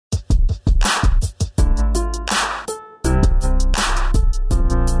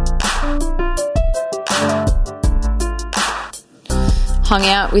hung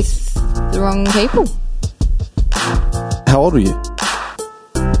out with the wrong people. How old were you?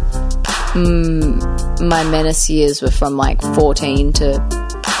 My menace years were from like 14 to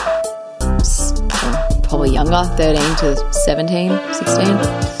probably younger, 13 to 17, 16.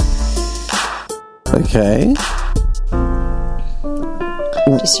 Okay.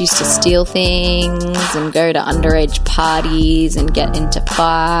 Just used to steal things and go to underage parties and get into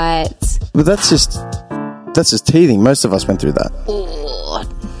fights. But that's just teething. Most of us went through that. Oh, I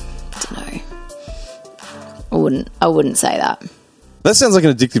don't know. I wouldn't say that. That sounds like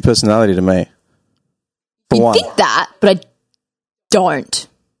an addictive personality to me. You think that, but I don't.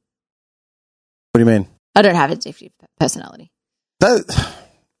 What do you mean? I don't have addictive personality. No,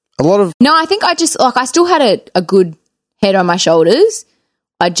 I think I just, like, I still had a good head on my shoulders.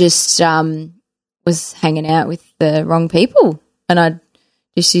 I just was hanging out with the wrong people, and I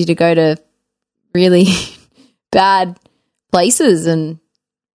just used to go to really bad places and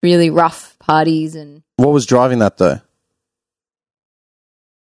really rough parties. And what was driving that though?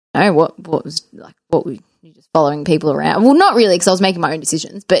 No, what was like? What were you just following people around? Well, not really, because I was making my own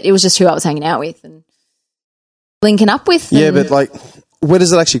decisions, but it was just who I was hanging out with and linking up with. Yeah, but like, where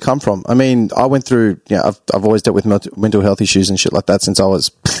does it actually come from? I mean, I went through. I've always dealt with mental health issues and shit like that since I was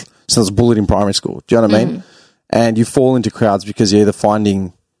bullied in primary school. Do you know what I mean? And you fall into crowds because you're either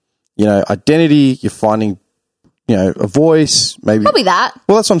finding, identity, you're finding, a voice, maybe probably that.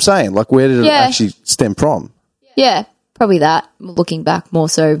 Well, that's what I'm saying. Like, where did it actually stem from? Yeah, probably that. Looking back, more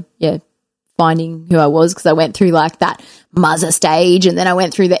so, finding who I was, because I went through like that muzzer stage, and then I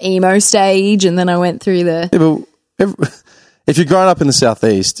went through the emo stage, and then I went through the. Yeah, but if you're growing up in the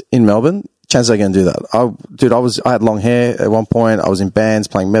southeast in Melbourne, chances are going to do that. I had long hair at one point. I was in bands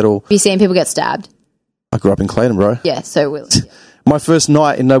playing metal. Have you seen people get stabbed? I grew up in Clayton, bro. Yeah, so will. Yeah. My first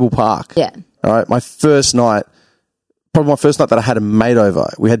night in Noble Park. Yeah. All right, my first night that I had a mate over.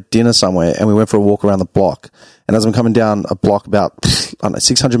 We had dinner somewhere and we went for a walk around the block. And as I'm coming down a block about,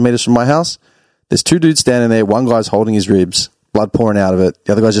 600 metres from my house, there's two dudes standing there. One guy's holding his ribs, blood pouring out of it.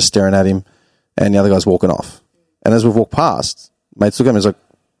 The other guy's just staring at him, and the other guy's walking off. And as we've walked past, mates look at me and he's like,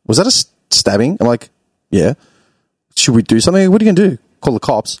 was that a stabbing? I'm like, yeah. Should we do something? What are you going to do? Call the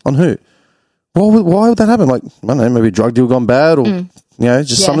cops? On who? Why would that happen? Like, I don't know, maybe a drug deal gone bad, or,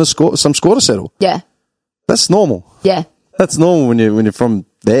 just some score to settle. Yeah. That's normal. Yeah. That's normal when you're from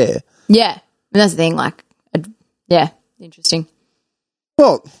there. Yeah. And that's the thing, like, interesting.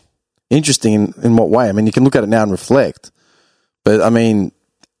 Well, interesting in what way? I mean, you can look at it now and reflect, but I mean,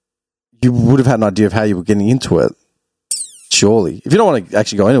 you would have had an idea of how you were getting into it, surely. If you don't want to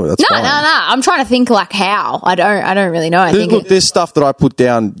actually go into it, that's fine. No. I'm trying to think like how. I don't really know. There's stuff that I put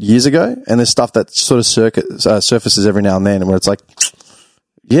down years ago, and there's stuff that sort of surfaces every now and then, and where it's like,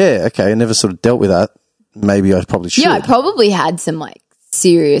 yeah, okay, I never sort of dealt with that. Maybe I probably should. Yeah, I probably had some like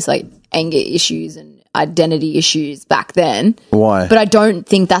serious like anger issues and identity issues back then. Why? But I don't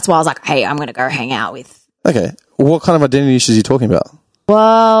think that's why I was like, hey, I'm going to go hang out with. Okay. What kind of identity issues are you talking about?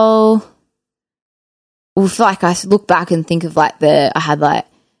 Well, if like I look back and think of like I had like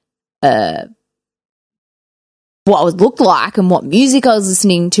what I looked like and what music I was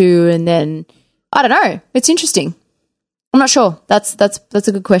listening to, and then I don't know. It's interesting. I'm not sure. That's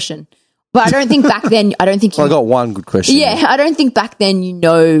a good question. But I don't think back then, I got one good question. Yeah, I don't think back then you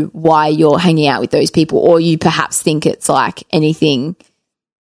know why you're hanging out with those people, or you perhaps think it's like anything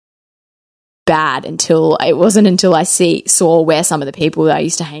bad until I saw where some of the people that I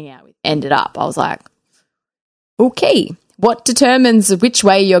used to hang out with ended up. I was like, okay, what determines which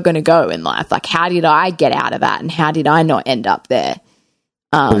way you're going to go in life? Like, how did I get out of that, and how did I not end up there?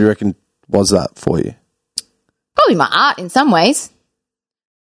 What do you reckon was that for you? Probably my art in some ways.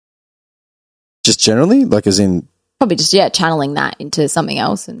 Just generally? Like as in... Probably just, channeling that into something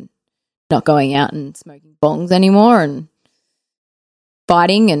else and not going out and smoking bongs anymore and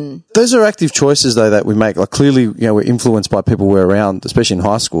fighting and... Those are active choices, though, that we make. Like, clearly, we're influenced by people we're around, especially in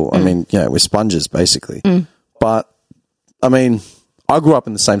high school. I mean, we're sponges, basically. But, I mean, I grew up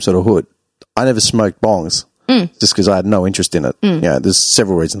in the same sort of hood. I never smoked bongs just because I had no interest in it. There's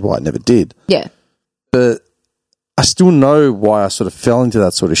several reasons why I never did. Yeah. But... I still know why I sort of fell into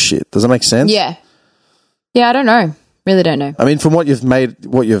that sort of shit. Does that make sense? Yeah. Yeah, I don't know. Really don't know. I mean, from what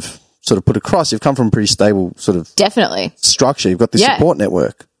you've sort of put across, you've come from a pretty stable sort of definitely structure. You've got this support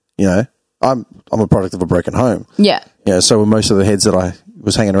network. I'm a product of a broken home. Yeah. So were most of the heads that I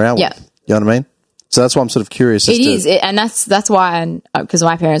was hanging around with. You know what I mean? So that's why I'm sort of curious. And that's why, because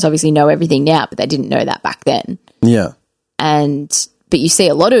my parents obviously know everything now, but they didn't know that back then. Yeah. But you see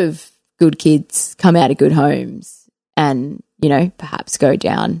a lot of good kids come out of good homes and, perhaps go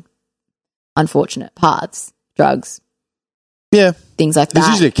down unfortunate paths, drugs, Yeah. things like There's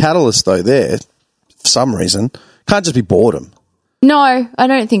that. usually a catalyst, though, there for some reason. Can't just be boredom. No, I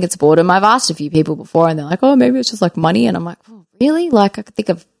don't think it's boredom. I've asked a few people before and they're like, oh, maybe it's just like money. And I'm like, oh, really? Like, I could think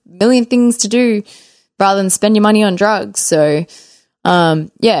of a million things to do rather than spend your money on drugs. So,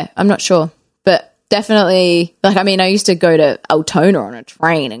 yeah, I'm not sure. But definitely, like, I mean, I used to go to Altona on a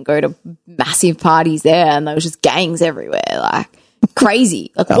train and go to massive parties there and there was just gangs everywhere, like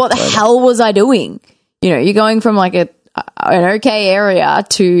crazy. Like, what the hell was I doing? You know, you're going from like an okay area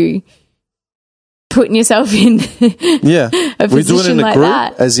to putting yourself in Yeah. a We're doing it position in a like group,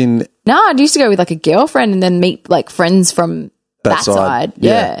 that. as in No, I used to go with like a girlfriend and then meet like friends from that side.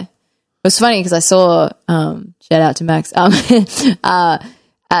 Yeah. It was funny because I saw, shout out to Max, at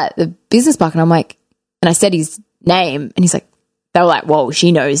the business park and I'm like, and I said his name and he's like, they were like, whoa,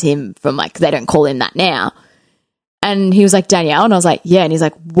 she knows him from like, they don't call him that now. And he was like, Danielle. And I was like, yeah. And he's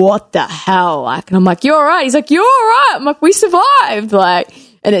like, what the hell? Like, and I'm like, you're all right. He's like, you're all right. I'm like, we survived. Like,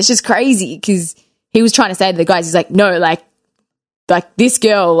 and it's just crazy because he was trying to say to the guys, he's like, no, like this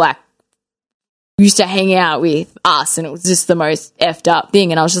girl, like, used to hang out with us and it was just the most effed up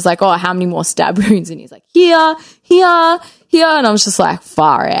thing. And I was just like, oh, how many more stab wounds? And he's like, here. And I was just like,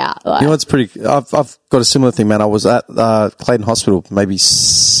 far out. Like, You know what's pretty? I've got a similar thing, man. I was at Clayton Hospital maybe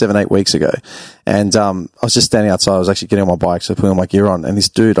 7-8 weeks ago, and I was just standing outside. I was actually getting on my bike, so putting all my gear on. And this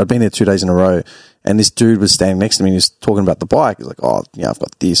dude, I'd been there 2 days in a row, and this dude was standing next to me. And he was talking about the bike. He's like, "Oh, yeah, I've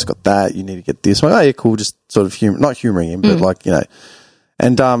got this, got that. You need to get this." I'm like, "Oh, yeah, cool." Just sort of not humoring him, but like, you know.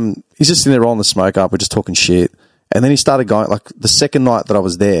 And he's just sitting there rolling the smoke up. We're just talking shit, and then he started going like the second night that I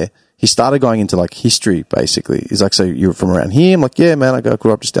was there. He started going into like history, basically. He's like, so you're from around here? I'm like, yeah, man, I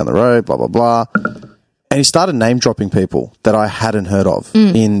grew up just down the road, blah, blah, blah. And he started name dropping people that I hadn't heard of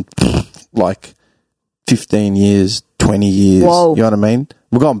in like 15 years, 20 years. Whoa. You know what I mean?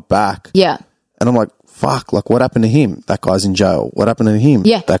 We're going back. yeah. And I'm like, fuck, like what happened to him? That guy's in jail. What happened to him?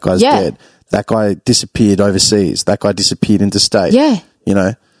 Yeah. That guy's dead. That guy disappeared overseas. That guy disappeared interstate. Yeah. You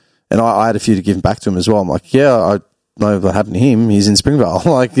know? And I had a few to give back to him as well. I'm like, yeah, I know what happened to him. He's in Springvale.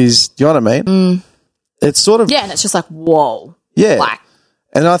 Like, do you know what I mean? It's sort of, Yeah. And it's just like, whoa. yeah. Like,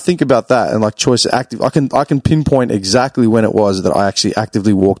 And I think about that and like choice active. I can pinpoint exactly when it was that I actually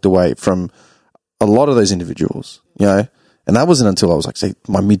actively walked away from a lot of those individuals, you know, and that wasn't until I was like, say,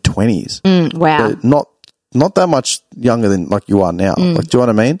 my mid-20s. wow. But not that much younger than like you are now. Like, do you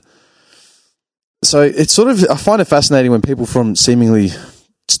know what I mean? So it's sort of, I find it fascinating when people from seemingly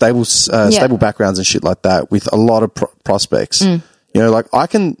stable backgrounds and shit like that with a lot of prospects, you know, like I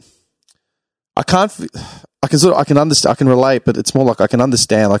can understand, I can relate, but it's more like I can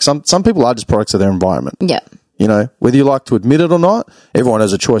understand. Like some people are just products of their environment. Yeah. You know, whether you like to admit it or not, everyone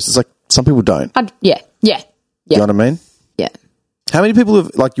has a choice. It's like some people don't. Yeah. You know what I mean? Yeah. How many people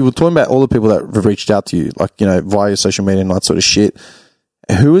have, like, you were talking about all the people that have reached out to you, like, you know, via your social media and that sort of shit.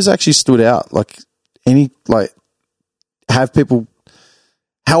 Who has actually stood out? Like, have people,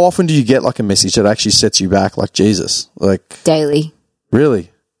 how often do you get like a message that actually sets you back, like Jesus? Like, Daily. really?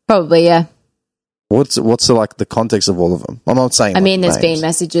 Probably, yeah. What's the, like, the context of all of them? I'm not saying, I mean, there's names. been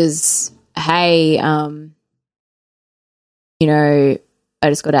messages, hey, you know, I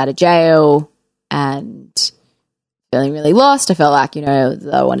just got out of jail and feeling really lost. I felt like, you know,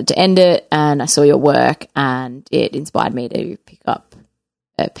 I wanted to end it and I saw your work and it inspired me to pick up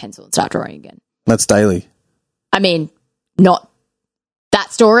a pencil and start drawing again. That's daily. I mean, not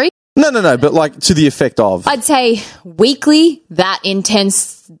that story. No, but like to the effect of. I'd say weekly, that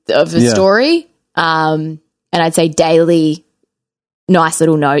intense of a story. And I'd say daily, nice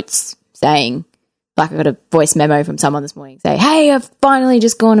little notes saying, like I got a voice memo from someone this morning saying, hey, I've finally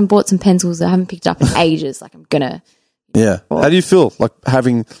just gone and bought some pencils that I haven't picked up in ages. Like I'm going to. Yeah. How do you feel like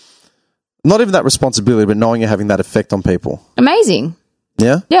having, not even that responsibility, but knowing you're having that effect on people? Amazing.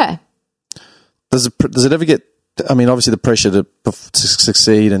 Yeah? Yeah. Does it ever get, I mean, obviously the pressure to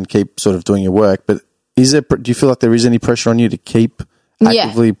succeed and keep sort of doing your work, but do you feel like there is any pressure on you to keep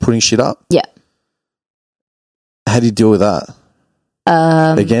actively putting shit up? Yeah. How do you deal with that?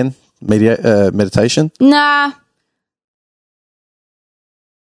 Again, meditation? Nah.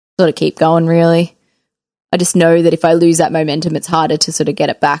 Sort of keep going, really. I just know that if I lose that momentum, it's harder to sort of get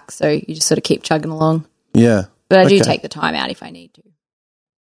it back. So you just sort of keep chugging along. Yeah. But I do take the time out if I need to.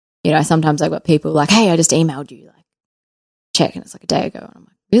 You know, sometimes I've got people like, hey, I just emailed you, like, check, and it's like a day ago. And I'm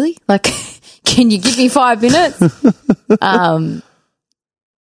like, really? Like, can you give me 5 minutes?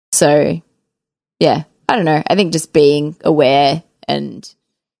 So, yeah, I don't know. I think just being aware, and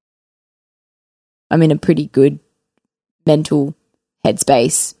I'm in a pretty good mental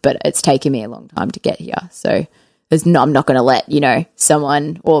headspace, but it's taken me a long time to get here. So I'm not going to let, you know,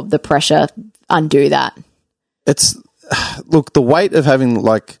 someone or the pressure undo that. look, the weight of having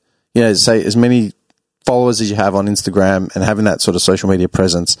like, you know, say as many followers as you have on Instagram and having that sort of social media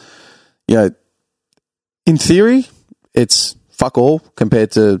presence, you know, in theory, it's fuck all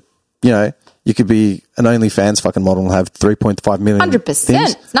compared to, you know, you could be an OnlyFans fucking model and have 3.5 million 100%.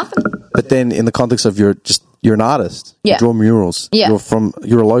 things. It's nothing. But then in the context of you're an artist. Yeah. You draw murals. Yeah.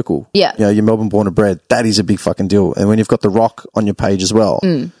 You're a local. Yeah. You know, you're Melbourne born and bred. That is a big fucking deal. And when you've got The Rock on your page as well,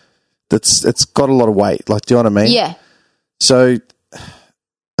 it's got a lot of weight. Like, do you know what I mean? Yeah. So,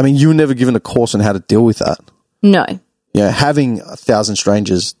 I mean, you were never given a course on how to deal with that. No. You know, having 1,000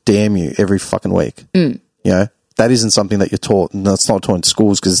 strangers DM you every fucking week. You know, that isn't something that you're taught. And that's not taught in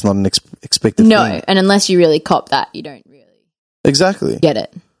schools because it's not an expected thing. No. And unless you really cop that, you don't really Exactly. get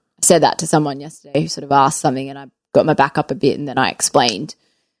it. I said that to someone yesterday who sort of asked something and I got my back up a bit and then I explained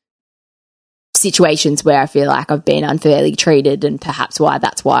situations where I feel like I've been unfairly treated and perhaps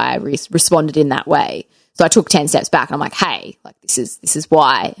that's why I responded in that way. So I took 10 steps back and I'm like, hey, like this is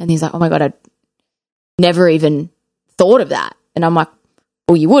why. And he's like, oh my God, I never even thought of that. And I'm like,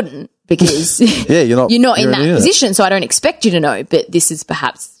 well, you wouldn't because Yeah, you're not in that position. So I don't expect you to know, but this is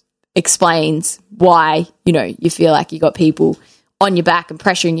perhaps explains why, you know, you feel like you got people on your back and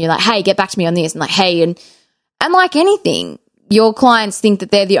pressuring you like, hey, get back to me on this. And like, hey, and like anything, your clients think that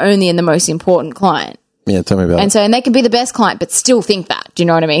they're the only and the most important client. Yeah, tell me about it. And they can be the best client, but still think that. Do you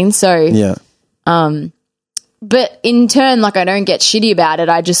know what I mean? So, Yeah. but in turn, like I don't get shitty about it.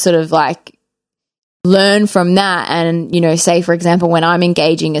 I just sort of like learn from that. And, you know, say, for example, when I'm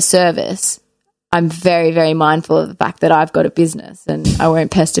engaging a service, I'm very, very mindful of the fact that I've got a business and I won't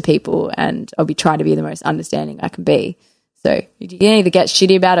pester people and I'll be trying to be the most understanding I can be. So you can either get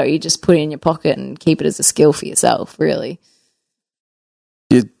shitty about it or you just put it in your pocket and keep it as a skill for yourself, really.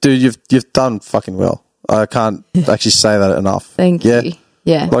 Dude, you've done fucking well. I can't actually say that enough. Thank you.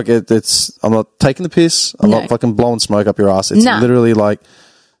 Yeah. Like it's, I'm not taking the piss. I'm not fucking blowing smoke up your ass. It's No. literally like,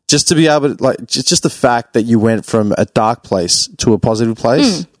 just to be able to, like, just the fact that you went from a dark place to a positive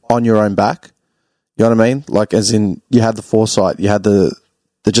place on your own back. You know what I mean? Like, as in, you had the foresight, you had the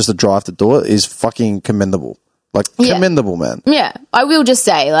just the drive to do it is fucking commendable. Like, commendable, man. Yeah. I will just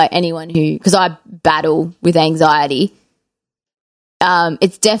say, like, anyone who, because I battle with anxiety,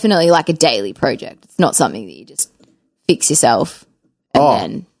 it's definitely like a daily project. It's not something that you just fix yourself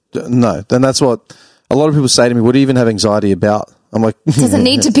and then. No. Then that's what a lot of people say to me, what do you even have anxiety about? I'm like, Doesn't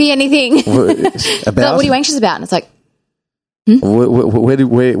need to be anything. About? What are you anxious about? And it's like,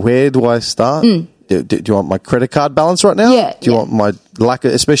 where do I start? Do you want my credit card balance right now? Yeah. Do you want my lack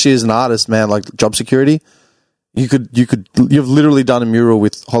of, especially as an artist, man, like job security? You've literally done a mural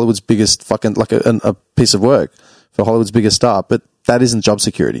with Hollywood's biggest fucking, like a piece of work for Hollywood's biggest star, but that isn't job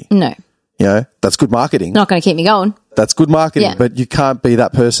security. No. You know, that's good marketing. Not going to keep me going. That's good marketing, Yeah. but you can't be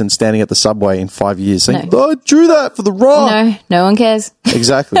that person standing at the subway in 5 years saying, oh, I drew that for The Rock. No, no one cares.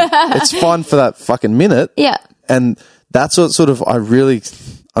 Exactly. It's fun for that fucking minute. Yeah. And that's what sort of I'm really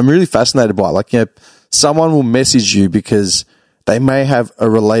fascinated by. Like, you know, someone will message you because they may have a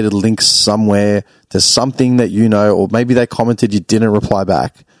related link somewhere to something that you know, or maybe they commented, you didn't reply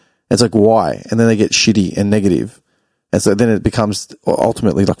back. It's like, why? And then they get shitty and negative. And so then it becomes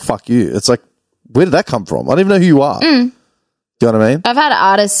ultimately like, fuck you. It's like, where did that come from? I don't even know who you are. Do you know what I mean? I've had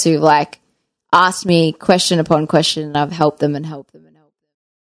artists who like asked me question upon question and I've helped them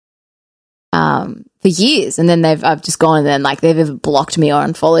for years. And then I've just gone and then like they've either blocked me or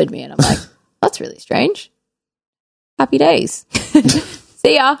unfollowed me. And I'm like, that's really strange. Happy days.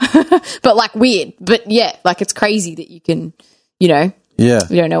 See ya. But like weird. But yeah, like it's crazy that you can, you know, Yeah.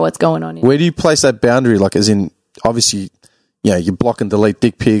 you don't know what's going on. Where do you place that boundary? Like, as in, obviously, you know, you block and delete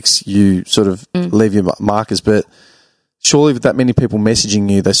dick pics, you sort of leave your markers, but surely with that many people messaging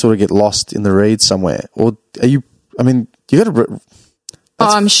you, they sort of get lost in the read somewhere. Or are you, I mean, you got to.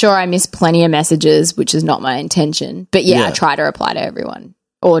 I'm sure I miss plenty of messages, which is not my intention. But yeah, I try to reply to everyone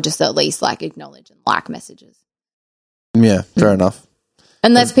or just at least like acknowledge and like messages. Yeah, fair enough.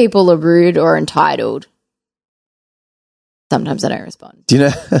 Unless people are rude or entitled. Sometimes I don't respond. Do you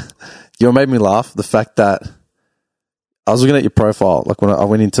know, you made me laugh, the fact that I was looking at your profile, like when I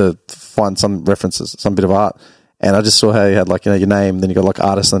went in to find some references, some bit of art, and I just saw how you had like, you know, your name, then you got like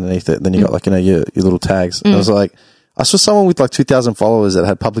artist underneath it, and then you got like, you know, your little tags. And I was like, I saw someone with like 2,000 followers that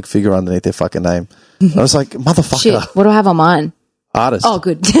had public figure underneath their fucking name. I was like, motherfucker. Shit, what do I have on mine? Artist. Oh,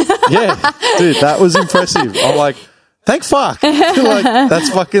 good. Yeah, dude, that was impressive. I'm like, thank fuck. Like,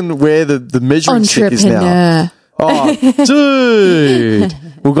 that's fucking where the measuring stick is now. Oh, dude.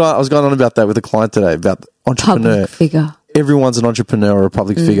 I was going on about that with a client today, about entrepreneur. Public figure. Everyone's an entrepreneur or a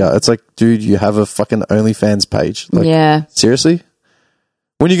public figure. It's like, dude, you have a fucking OnlyFans page. Like, yeah. seriously?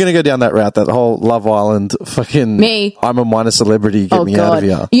 When are you going to go down that route, that whole Love Island fucking Me. I'm a minor celebrity, get me out of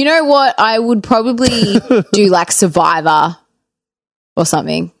here? You know what? I would probably do like Survivor or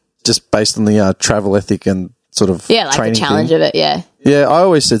something. Just based on the travel ethic and sort of Yeah, like the training challenge thing. of it, yeah. Yeah, I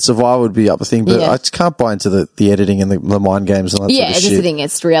always said Survivor would be up the thing, but Yeah. I just can't buy into the editing and the mind games and that Yeah, sort of it's just shit. the thing.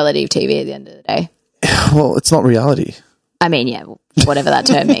 It's reality TV at the end of the day. Well, it's not reality. I mean, yeah, whatever that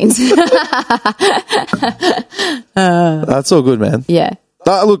term means. That's all good, man. Yeah.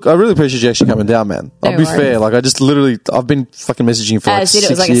 Look, I really appreciate you actually coming down, man. I'll No be worries. fair. Like, I've been fucking messaging you for like I said 6 it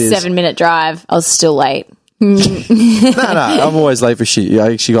was like years. a 7-minute drive. I was still late. No, I'm always late for shit.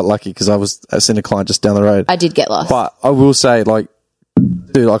 I actually got lucky because I sent a client just down the road. I did get lost. But I will say, like,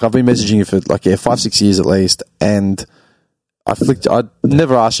 dude, like I've been messaging you for like 5-6 years at least, and I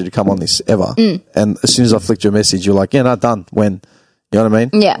never asked you to come on this ever. And as soon as I flicked your message, you're like, yeah, no, done. When? You know what I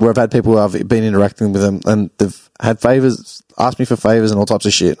mean? Yeah. Where I've had people who I've been interacting with them and they've had favors, asked me for favors and all types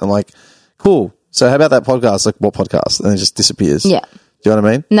of shit. I'm like, cool. So how about that podcast? Like, what podcast? And it just disappears. Yeah. Do you know what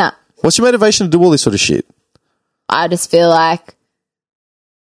I mean? Nah. What's your motivation to do all this sort of shit? I just feel like,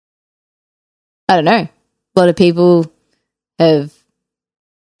 I don't know, a lot of people have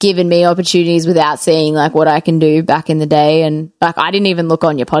given me opportunities without seeing like what I can do back in the day. And like, I didn't even look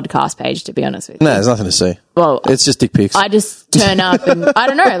on your podcast page, to be honest with you. No, there's nothing to see. Well, It's just dick pics. I just turn up and I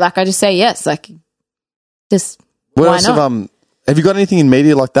don't know, like I just say yes, like just What why else not? have you got anything in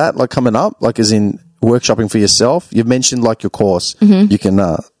media like that, like coming up, like as in workshopping for yourself? You've mentioned like your course. Mm-hmm. You can,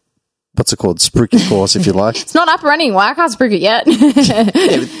 what's it called? Spruik your course if you like. It's not up and running. Why I can't spruik it yet?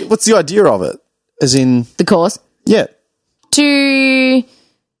 Yeah, but what's the idea of it? As in, The course. yeah.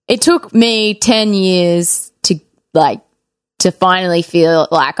 It took me 10 years to finally feel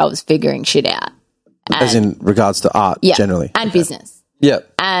like I was figuring shit out. As in regards to art Yeah. generally. And business. Yeah.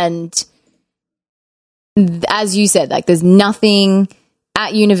 And as you said, like there's nothing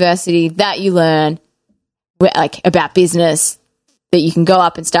at university that you learn like about business that you can go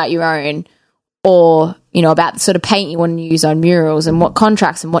up and start your own, or, you know, about the sort of paint you want to use on murals and what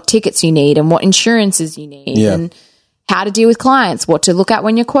contracts and what tickets you need and what insurances you need Yeah. and how to deal with clients, what to look at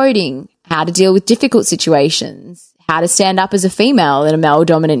when you're quoting, how to deal with difficult situations, how to stand up as a female in a male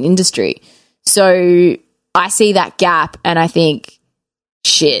dominant industry. So I see that gap and I think,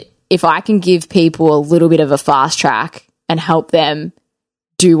 shit, if I can give people a little bit of a fast track and help them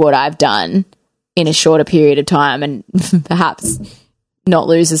do what I've done in a shorter period of time and perhaps not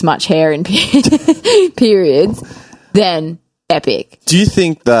lose as much hair in periods, then epic. Do you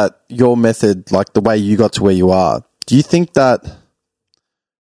think that your method, like the way you got to where you are, do you think that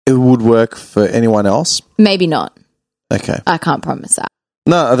it would work for anyone else? Maybe not. Okay. I can't promise that.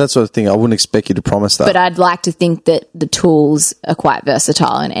 No, that's sort of thing. I wouldn't expect you to promise that. But I'd like to think that the tools are quite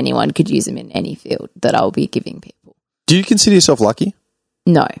versatile and anyone could use them in any field that I'll be giving people. Do you consider yourself lucky?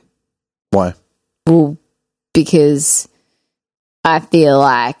 No. Why? Well, because I feel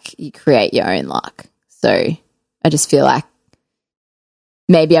like you create your own luck. So I just feel like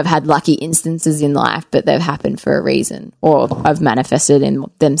maybe I've had lucky instances in life, but they've happened for a reason, or I've manifested in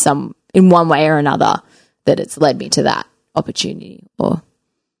them in one way or another that it's led me to that opportunity. Or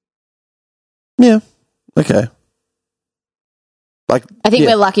Yeah. Okay. Like, I think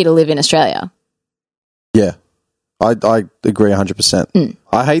yeah. we're lucky to live in Australia. Yeah. I agree 100%.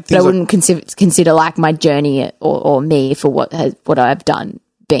 I hate But things I wouldn't consider like my journey or me for what I've done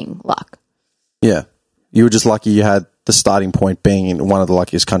being luck. Yeah. You were just lucky you had the starting point being in one of the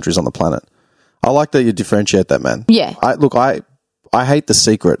luckiest countries on the planet. I like that you differentiate that, man. Yeah. I hate the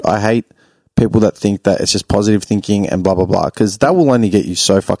secret. I hate people that think that it's just positive thinking and blah, blah, blah, because that will only get you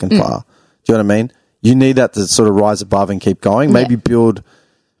so fucking far. Do you know what I mean? You need that to sort of rise above and keep going. Maybe build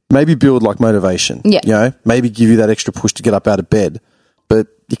like motivation. Yeah. You know, maybe give you that extra push to get up out of bed. But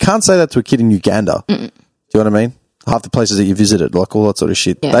you can't say that to a kid in Uganda. Do you know what I mean? Half the places that you visited, like all that sort of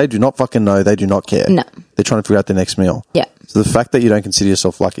shit. Yeah. They do not fucking know. They do not care. No. They're trying to figure out their next meal. Yeah. So the fact that you don't consider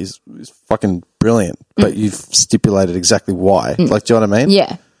yourself lucky is fucking brilliant. But you've stipulated exactly why. Like, do you know what I mean?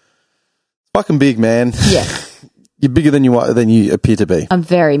 Yeah. Fucking big, man. Yeah. You're bigger than you appear to be. I'm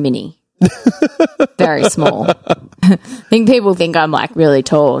very mini. Very small. I think people think I'm like really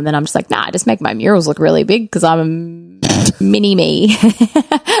tall, and then I'm just like, nah, I just make my murals look really big because I'm a mini me.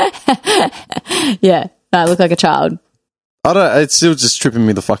 Yeah, I look like a child. I don't. It's still just tripping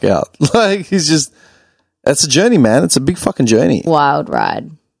me the fuck out. Like, it's a journey, man. It's a big fucking journey. Wild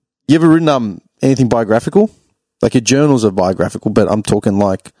ride. You ever written anything biographical? Like, your journals are biographical, but I'm talking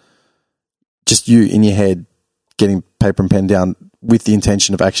like just you in your head getting paper and pen down with the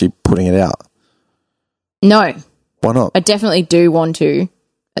intention of actually putting it out. No, Why not? I definitely do want to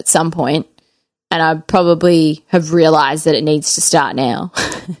at some point. and I probably have realised that it needs to start now.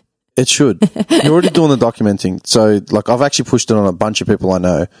 It should. You're already doing the documenting. So, like, I've actually pushed it on a bunch of people I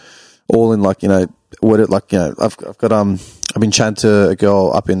know, all in, like, you know, I've been chatting to a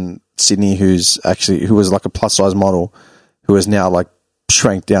girl up in Sydney who was like a plus size model who is now like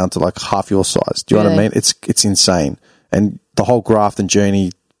shrank down to like half your size. Do you know what I mean? It's insane. And the whole graft and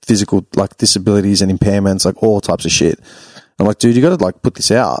journey, physical like disabilities and impairments, like all types of shit. I'm like, dude, you got to like put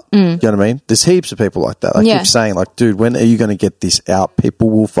this out. Do you know what I mean? There's heaps of people like that. I keep saying like, dude, when are you going to get this out? People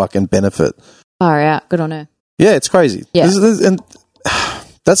will fucking benefit. Far out. Good on her. Yeah, it's crazy. Yeah. And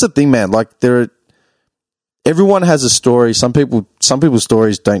that's the thing, man. Like everyone has a story. Some people's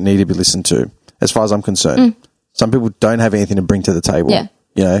stories don't need to be listened to, as far as I'm concerned. Some people don't have anything to bring to the table. Yeah.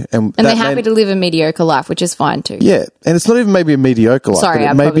 You know, and they're happy to live a mediocre life, which is fine too. Yeah, and it's not even maybe a mediocre life. Sorry,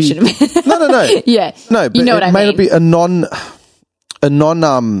 I probably should have. No. Yeah, no, but you know what I mean. It may be a non.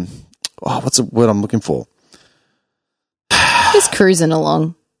 What's the word I'm looking for? Just cruising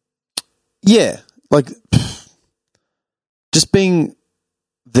along. Yeah, like just being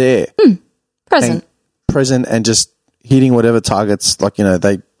there, present, and just hitting whatever targets like you know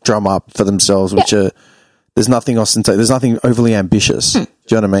they drum up for themselves, which are. There's nothing ostentatious. There's nothing overly ambitious. Do you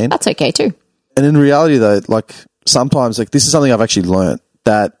know what I mean? That's okay too. And in reality, though, like sometimes, like this is something I've actually learned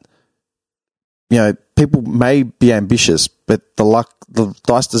that you know people may be ambitious, but the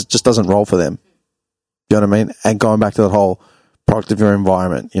dice just doesn't roll for them. Do you know what I mean? And going back to that whole product of your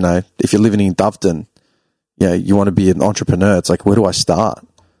environment, you know, if you're living in Doveton, you know, you want to be an entrepreneur. It's like, where do I start?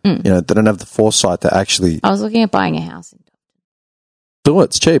 You know, they don't have the foresight to actually. I was looking at buying a house. Do it.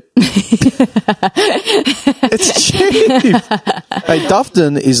 It's cheap. It's cheap. Hey,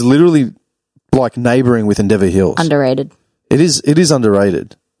 Doveton is literally like neighbouring with Endeavour Hills. Underrated. It is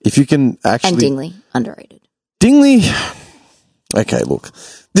underrated. If you can actually... And Dingley. Underrated. Dingley... Okay, look.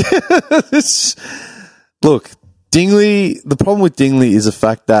 Look, Dingley... The problem with Dingley is the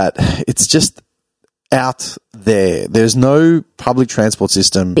fact that it's just out there. There's no public transport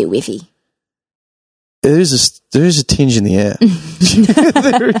system. Bit whiffy. There is a tinge in the air.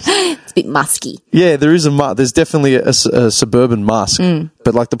 It's a bit musky. Yeah, there's definitely a suburban musk.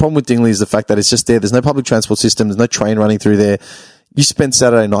 But like the problem with Dingley is the fact that it's just there. There's no public transport system. There's no train running through there. You spend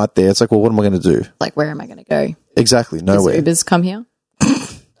Saturday night there. It's like, well, what am I going to do? Like, where am I going to go? Exactly, nowhere. Does Ubers come here?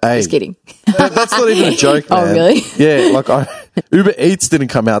 Hey, just kidding. That's not even a joke, man. Oh, really? Yeah, like Uber Eats didn't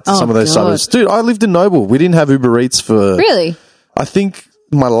come out to some of those suburbs. Dude, I lived in Noble. We didn't have Uber Eats for... Really? I think...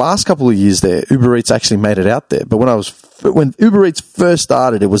 My last couple of years there, Uber Eats actually made it out there. But when Uber Eats first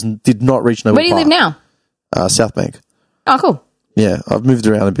started, did not reach Noble Park. Where do you live now? South Bank. Oh, cool. Yeah, I've moved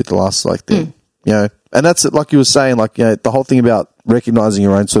around a bit the last thing. You know, and that's like you were saying, like you know, the whole thing about recognizing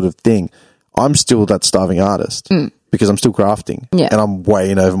your own sort of thing. I'm still that starving artist because I'm still grafting, and I'm way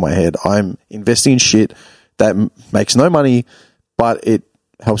in over my head. I'm investing in shit that makes no money, but it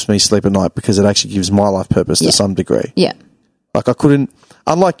helps me sleep at night because it actually gives my life purpose to some degree. Yeah. Like I couldn't,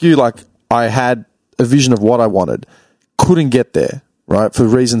 unlike you, like I had a vision of what I wanted, couldn't get there, right? For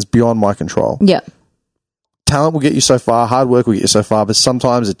reasons beyond my control. Yeah. Talent will get you so far, hard work will get you so far, but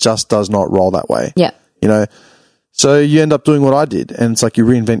sometimes it just does not roll that way. Yeah. You know, so you end up doing what I did and it's like you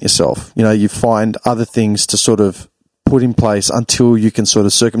reinvent yourself. You know, you find other things to sort of put in place until you can sort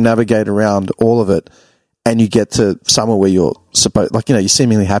of circumnavigate around all of it and you get to somewhere where you're supposed, like, you know, you're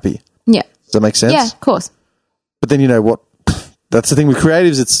seemingly happy. Yeah. Does that make sense? Yeah, of course. But then you know what? That's the thing with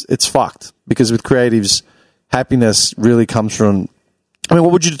creatives, it's fucked. Because with creatives, happiness really comes from... I mean,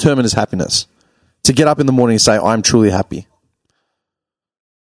 what would you determine as happiness? To get up in the morning and say, I'm truly happy.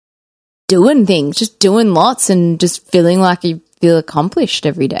 Doing things, just doing lots and just feeling like you feel accomplished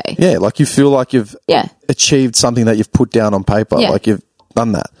every day. Yeah, like you feel like you've achieved something that you've put down on paper. Yeah. Like you've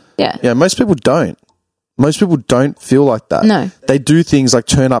done that. Yeah. Yeah, most people don't. Most people don't feel like that. No. They do things like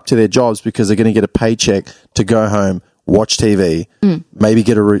turn up to their jobs because they're going to get a paycheck to go home, watch TV, maybe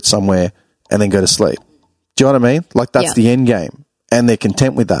get a route somewhere, and then go to sleep. Do you know what I mean? Like that's the end game. And they're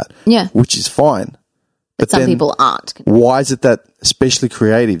content with that. Yeah. Which is fine. But some people aren't. Why is it that, especially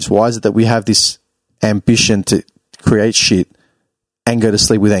creatives, why is it that we have this ambition to create shit and go to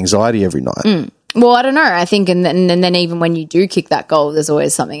sleep with anxiety every night? Well, I don't know. I think, and then even when you do kick that goal, there's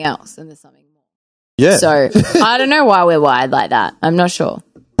always something else and there's something more. Yeah. So I don't know why we're wired like that. I'm not sure.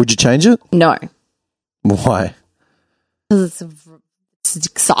 Would you change it? No. Why? Because it's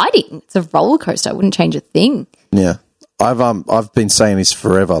exciting. It's a roller coaster. I wouldn't change a thing. Yeah. I've been saying this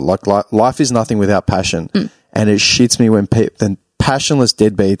forever. Like life is nothing without passion, and it shits me when then passionless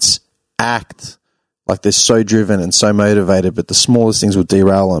deadbeats act like they're so driven and so motivated, but the smallest things will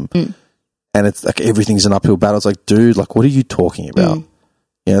derail them. And it's like everything's an uphill battle. It's like, dude, like what are you talking about?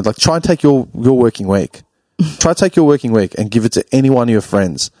 You know, like try and take your working week. Try to take your working week and give it to any one of your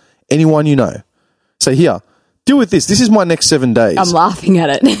friends, anyone you know. Say, here, deal with this. This is my next 7 days. I'm laughing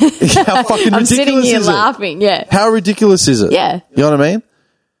at it. How fucking ridiculous I'm sitting here is it? laughing, yeah. How ridiculous is it? Yeah. You know what I mean?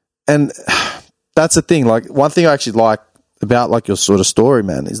 And that's the thing. Like, one thing I actually like about like your sort of story,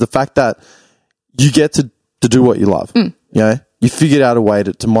 man, is the fact that you get to do what you love. You know, you figured out a way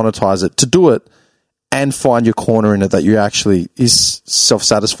to monetize it, to do it and find your corner in it that you actually is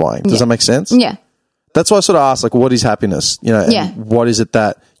self-satisfying. Does that make sense? Yeah. That's why I sort of asked, like, what is happiness? You know, and what is it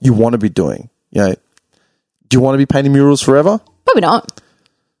that you want to be doing? You know, do you want to be painting murals forever? Probably not.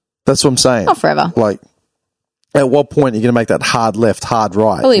 That's what I'm saying. Not forever. Like, at what point are you going to make that hard left, hard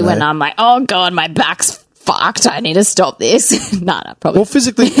right? Probably when I'm like, oh God, my back's fucked. I need to stop this. No, probably. Well,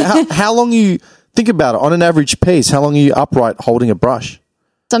 physically, how long you think about it on an average piece? How long are you upright holding a brush?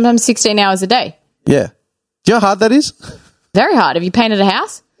 Sometimes 16 hours a day. Yeah. Do you know how hard that is? Very hard. Have you painted a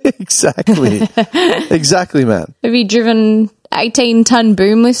house? Exactly. Exactly, man. Have you driven 18-ton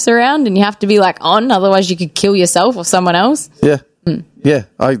boom lifts around and you have to be like on, otherwise you could kill yourself or someone else? Yeah. Yeah.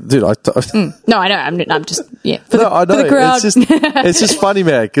 No, I know. I'm just, for the crowd. It's just funny,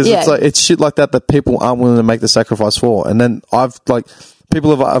 man, because it's like, it's shit like that people aren't willing to make the sacrifice for. And then I've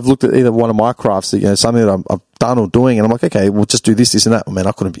looked at either one of my crafts, you know, something that I've done or doing, and I'm like, okay, we'll just do this and that. Oh, man,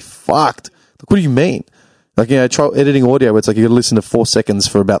 I couldn't be fucked. Like, what do you mean? Like, you know, try editing audio where it's like you got to listen to 4 seconds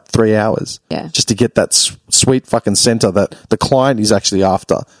for about 3 hours. Yeah. Just to get that sweet fucking center that the client is actually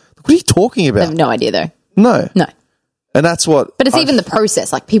after. Like, what are you talking about? I have no idea though. No. And that's what... But it's even the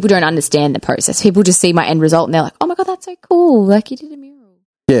process. Like, people don't understand the process. People just see my end result and they're like, oh my God, that's so cool. Like, you did a mural.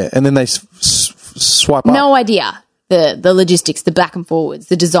 Yeah, and then they swipe up. No idea. The logistics, the back and forwards,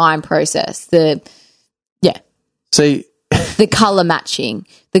 the design process, See... the colour matching,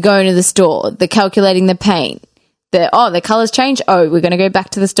 the going to the store, the calculating the paint, the colours change. Oh, we're going to go back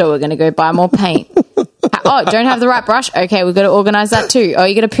to the store. We're going to go buy more paint. Don't have the right brush. Okay, we've got to organise that too. Oh,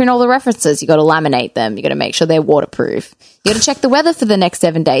 you got to print all the references. You got to laminate them. You got to make sure they're waterproof. You got to check the weather for the next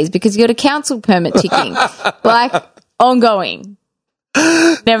 7 days because you got a council permit ticking. Like, ongoing.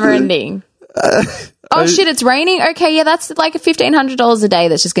 Never ending. Oh shit, it's raining? Okay, yeah, that's like $1,500 a day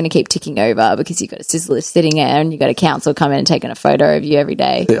that's just going to keep ticking over because you've got a sizzler sitting there and you've got a council come in and taking a photo of you every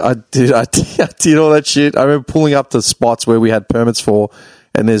day. Yeah, I did all that shit. I remember pulling up to spots where we had permits for,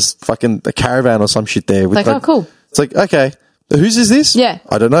 and there's fucking a caravan or some shit there. With oh, cool. It's like, okay, whose is this? Yeah.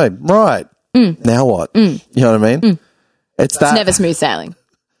 I don't know. Right. Now what? You know what I mean? It's never smooth sailing.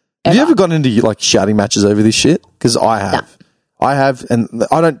 Have you ever gone into like shouting matches over this shit? Because I have. No. I have, and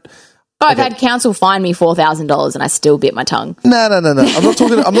I don't... I've had council fine me $4,000 and I still bit my tongue. No. I'm not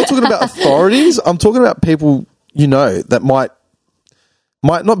talking about authorities. I'm talking about people you know that might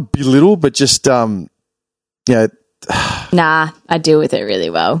not belittle, but just you know. Nah, I deal with it really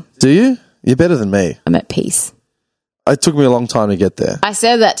well. Do you? You're better than me. I'm at peace. It took me a long time to get there. I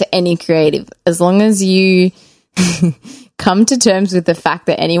say that to any creative. As long as you come to terms with the fact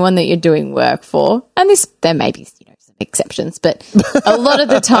that anyone that you're doing work for, and there may be some exceptions, but a lot of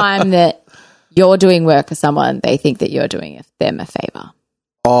the time that you're doing work for someone, they think that you're doing them a favour.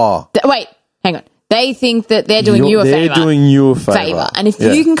 Oh. Wait, hang on. They think that they're doing you a favour. They're doing you a favour. And if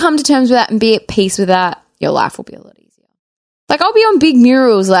you can come to terms with that and be at peace with that, your life will be a lot easier. Like, I'll be on big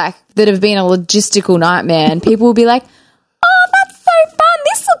murals like that have been a logistical nightmare and people will be like, oh, that's so fun.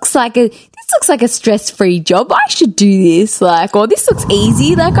 This looks like a stress-free job. I should do this. Like, or this looks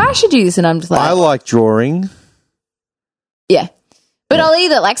easy. Like, I should do this. And I'm just like... I like drawing. Yeah. But I'll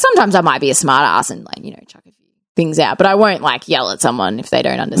either, like, sometimes I might be a smart ass and, like, chuck a few things out. But I won't, like, yell at someone if they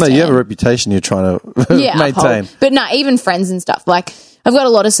don't understand. No, you have a reputation you're trying to maintain. But no, even friends and stuff. Like, I've got a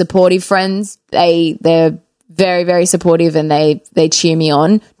lot of supportive friends. They're very, very supportive and they cheer me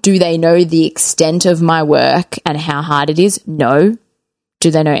on. Do they know the extent of my work and how hard it is? No.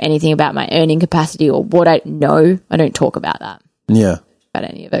 Do they know anything about my earning capacity or what I know? I don't talk about that. Yeah. About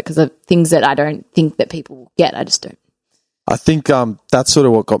any of it because of things that I don't think that people will get. I just don't. I think that's sort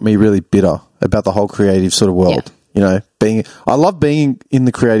of what got me really bitter about the whole creative sort of world. Yeah. I love being in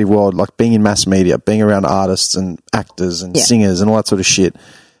the creative world, like being in mass media, being around artists and actors and singers and all that sort of shit.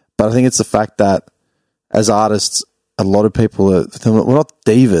 But I think it's the fact that as artists, a lot of people we're not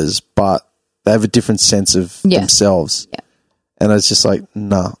divas, but they have a different sense of themselves. Yeah. And it's just like,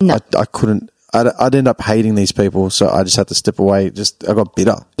 no. I couldn't. I'd end up hating these people, so I just had to step away. I got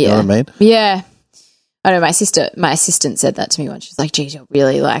bitter. You know what I mean? Yeah. I know my assistant said that to me once. She's like, geez, you're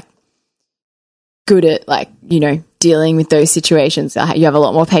really like good at like, dealing with those situations. You have a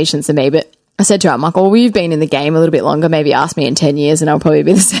lot more patience than me. But I said to her, I'm like, well, we've been in the game a little bit longer. Maybe ask me in 10 years and I'll probably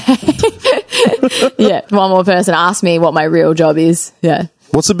be the same. Yeah. One more person ask me what my real job is. Yeah.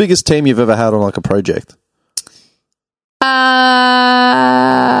 What's the biggest team you've ever had on like a project?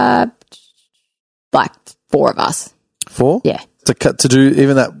 Like 4 of us. 4? Yeah. To do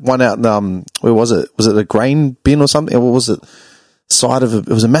even that one out in, where was it? Was it a grain bin or something? Or what was it? It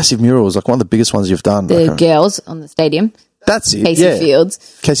was a massive mural. It was like one of the biggest ones you've done. The girls on the stadium. That's it. Casey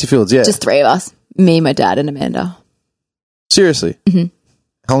Fields. Casey Fields, yeah. Just 3 of us. Me, my dad, and Amanda. Seriously? Mm-hmm.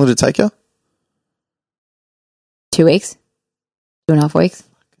 How long did it take you? 2 weeks. 2.5 weeks.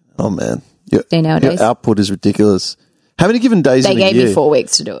 Oh, man. Nowadays. Your output is ridiculous. How many given days in a year? They gave me 4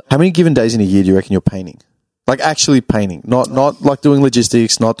 weeks to do it. How many given days in a year do you reckon you're painting? Like actually painting, not like doing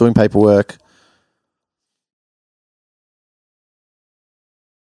logistics, not doing paperwork.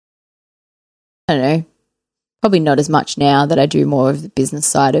 I don't know. Probably not as much now that I do more of the business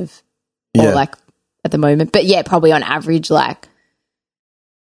side of, or like at the moment. But yeah, probably on average, like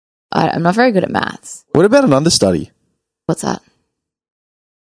I'm not very good at maths. What about an understudy? What's that?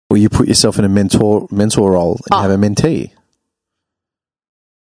 Where you put yourself in a mentor role and you have a mentee.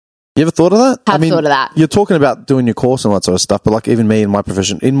 You ever thought of that? Have thought of that. You're talking about doing your course and all that sort of stuff, but like even me in my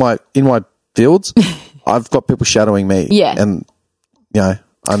profession, in my fields, I've got people shadowing me. Yeah. And, you know,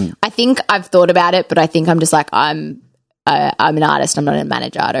 I think I've thought about it, but I think I'm just like, I'm an artist. I'm not a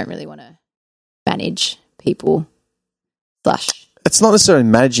manager. I don't really want to manage people. It's not necessarily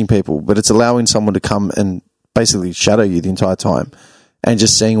managing people, but it's allowing someone to come and basically shadow you the entire time and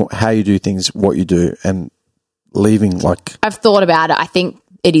just seeing how you do things, what you do, and leaving like... I've thought about it. I think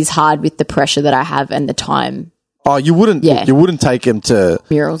it is hard with the pressure that I have and the time. Oh, you wouldn't take him to...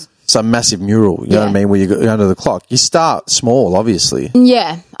 Murals. Some massive mural, you know what I mean, where you're under the clock. You start small, obviously.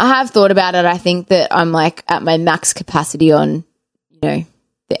 Yeah, I have thought about it. I think that I'm like at my max capacity on, you know,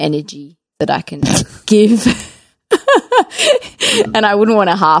 the energy that I can give. And I wouldn't want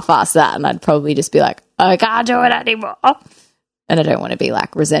to half-ass that, and I'd probably just be like, I can't do it anymore. And I don't want to be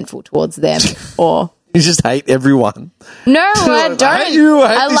like resentful towards them or... You just hate everyone. No, I don't.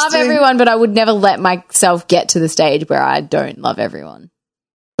 I love thing. everyone, but I would never let myself get to the stage where I don't love everyone.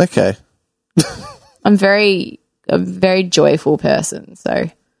 Okay. I'm a very joyful person,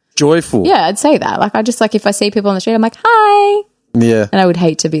 so. Joyful? Yeah, I'd say that. Like, I just, like, if I see people on the street, I'm like, hi. Yeah. And I would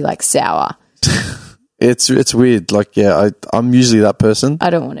hate to be, like, sour. It's weird. Like, yeah, I'm usually that person.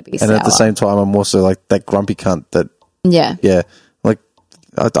 I don't want to be sour. And at the same time, I'm also, like, that grumpy cunt that... Yeah. Yeah. Like,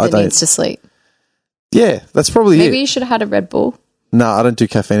 I don't... needs to sleep. Yeah, that's probably Maybe you should have had a Red Bull. No, I don't do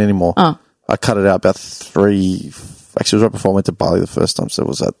caffeine anymore. Oh. I cut it out about 3... Actually, it was right before I went to Bali the first time. So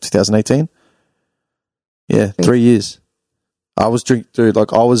was that 2018? Yeah, 3 years. I was I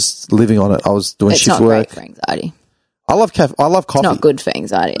was living on it. I was doing shift work. It's not great for anxiety. I love coffee. It's not good for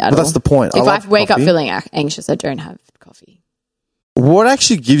anxiety at all. But that's the point. If I wake up feeling anxious, I don't have coffee. What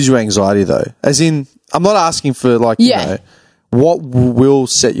actually gives you anxiety, though? As in, I'm not asking for, like, you know, what will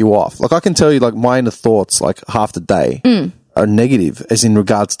set you off? Like, I can tell you, like, my inner thoughts, like, half the day are negative, as in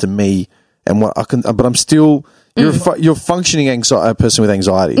regards to me and what I can, but I'm still... You're a functioning a person with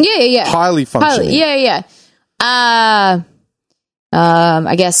anxiety. Yeah. Highly functioning. Yeah. I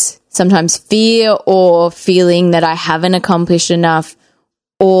guess sometimes fear or feeling that I haven't accomplished enough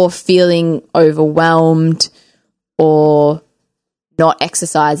or feeling overwhelmed or not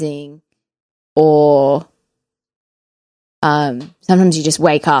exercising or sometimes you just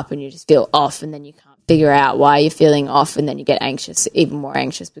wake up and you just feel off and then you can't figure out why you're feeling off and then you get anxious, even more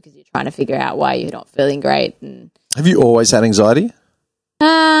anxious because you're trying to figure out why you're not feeling great. And have you always had anxiety?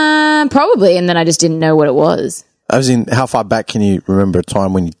 Probably, and then I just didn't know what it was. As in, how far back can you remember a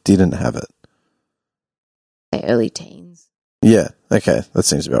time when you didn't have it? Early teens. Yeah, okay, that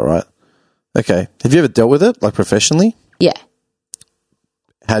seems about right. Okay, have you ever dealt with it, like professionally? Yeah.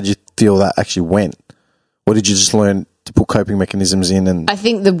 How did you feel that actually went? Or did you just learn to put coping mechanisms in? And I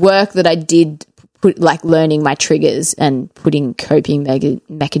think the work that I did, like learning my triggers and putting coping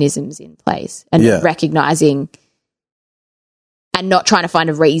mechanisms in place and recognizing and not trying to find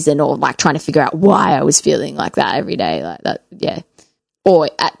a reason or like trying to figure out why I was feeling like that every day, like that, or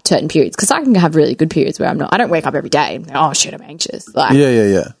at certain periods, because I can have really good periods where I don't wake up every day and oh shit, I'm anxious. Like,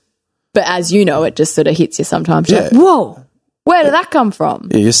 yeah. But as you know, it just sort of hits you sometimes. You're like, whoa, where did that come from?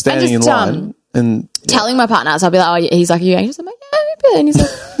 Yeah, you're standing in line and telling my partners, I'll be like, oh, he's like, are you anxious? I'm like, yeah, a bit. And he's like,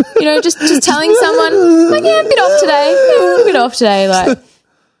 you know, just telling someone, like, yeah, a bit off today, like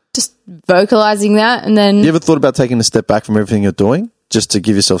just vocalizing that. And then you ever thought about taking a step back from everything you're doing just to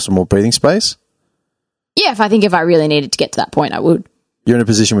give yourself some more breathing space? Yeah, if I really needed to get to that point, I would. You're in a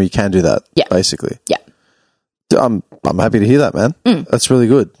position where you can do that, basically. Yeah. I'm happy to hear that, man. That's really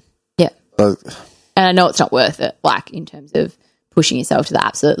good. Yeah. And I know it's not worth it, like, in terms of pushing yourself to the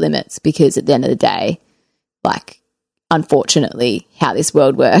absolute limits, because at the end of the day, like, unfortunately, how this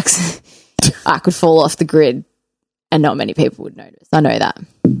world works. I could fall off the grid and not many people would notice. I know that.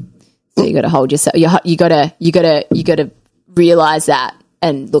 So you got to hold yourself. You got to realize that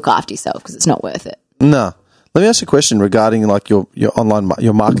and look after yourself because it's not worth it. No. Let me ask you a question regarding like your online,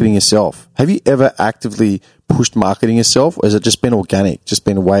 your marketing yourself. Have you ever actively pushed marketing yourself, or has it just been organic, just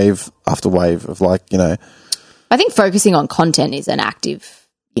been wave after wave of like, you know? I think focusing on content is an active,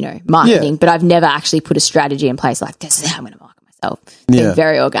 you know, marketing, but I've never actually put a strategy in place like this is how I'm going to market myself. It's been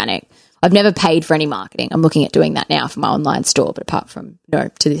very organic. I've never paid for any marketing. I'm looking at doing that now for my online store, but apart from, no,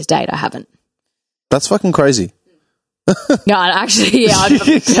 to this date, I haven't. That's fucking crazy. No, actually, I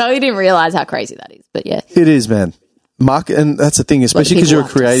totally didn't realize how crazy that is, but yeah. It is, man. Market, and that's the thing, especially because you're a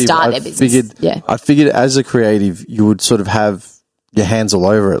creative. I figured as a creative, you would sort of have your hands all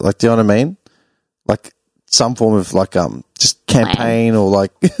over it. Like, do you know what I mean? Like some form of like, just campaign or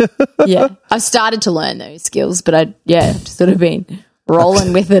like. Yeah. I've started to learn those skills, but I've just sort of been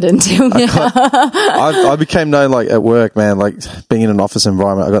rolling with it until now. I became known like at work, man, like being in an office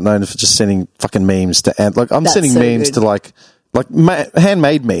environment, I got known for just sending fucking memes to, and like I'm sending memes to like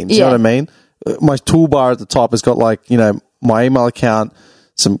handmade memes, you know what I mean? My toolbar at the top has got like, you know, my email account,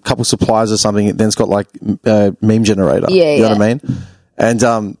 some couple suppliers or something, then it's got like meme generator. You know what I mean? And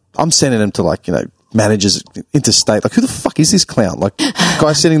I'm sending them to like, you know, managers interstate. Like, who the fuck is this clown? Like,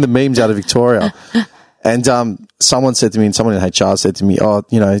 guy sending the memes out of Victoria. And someone said to me, and someone in HR said to me, "Oh,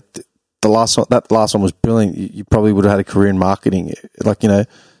 you know, that last one was brilliant. You probably would have had a career in marketing. Like, you know, have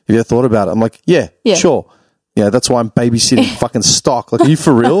you ever thought about it?" I'm like, yeah, sure. Yeah, that's why I'm babysitting fucking stock. Like, are you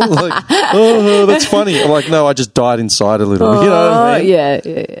for real? Like, oh, that's funny. I'm like, no, I just died inside a little. You know what I mean?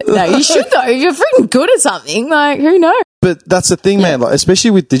 Yeah. No, you should though. If you're freaking good at something, like, who knows? But that's the thing, man. Like,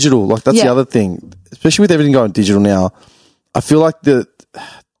 especially with digital, like that's the other thing. Especially with everything going digital now, I feel like the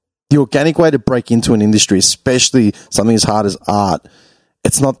organic way to break into an industry, especially something as hard as art,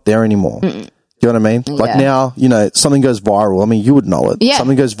 it's not there anymore. You know what I mean? Like now, you know, something goes viral. I mean, you would know it. Yeah.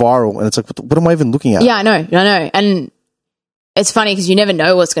 Something goes viral and it's like, what am I even looking at? Yeah, I know. And it's funny because you never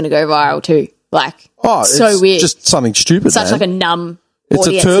know what's going to go viral too. Like, it's so weird. Just something stupid, such like a numb It's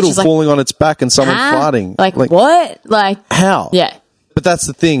audience. a turtle falling on its back and someone farting. Like what? Like how? Yeah. But that's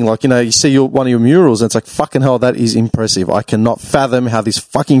the thing. Like, you know, you see one of your murals and it's like, fucking hell, that is impressive. I cannot fathom how this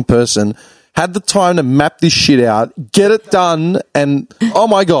fucking person had the time to map this shit out, get it done, and oh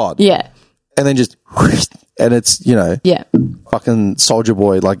my God. Yeah. And then just, and it's, you know, fucking Soldier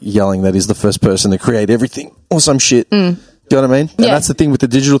Boy like yelling that he's the first person to create everything or some shit. Do you know what I mean? And that's the thing with the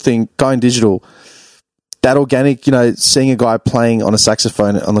digital thing, going digital. That organic, you know, seeing a guy playing on a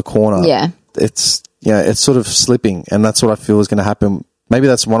saxophone on the corner. Yeah. It's, you know, it's sort of slipping, and that's what I feel is going to happen. Maybe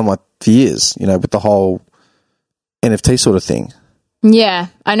that's one of my fears, you know, with the whole NFT sort of thing. Yeah,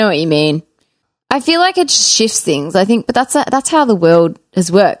 I know what you mean. I feel like it just shifts things, I think, but that's how the world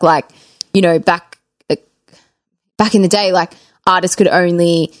has worked. Like, you know, back in the day, like artists could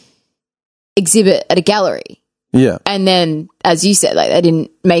only exhibit at a gallery. Yeah. And then, as you said, like they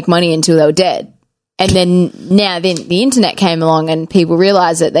didn't make money until they were dead. And then the internet came along and people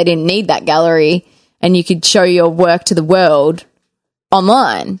realized that they didn't need that gallery and you could show your work to the world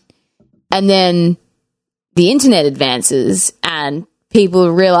online. And then the internet advances and people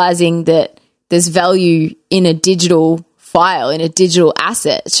are realizing that there's value in a digital file, in a digital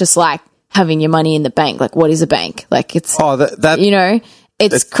asset. It's just like having your money in the bank. Like, what is a bank? Like, it's, you know,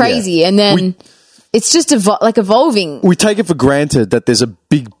 it's crazy. Yeah. And then it's just evolving. We take it for granted that there's a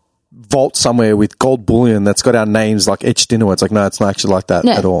big vault somewhere with gold bullion that's got our names like etched into it. It's like, no, it's not actually like that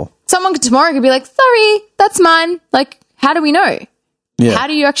at all. Someone tomorrow could be like, sorry, that's mine. Like, how do we know? Yeah. How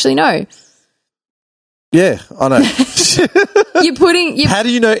do you actually know? Yeah, I know. How do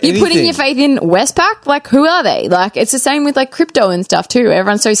you know anything? You're putting your faith in Westpac? Like, who are they? Like, it's the same with like crypto and stuff too.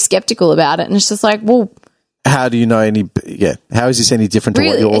 Everyone's so skeptical about it. And it's just like, well, how do you know how is this any different to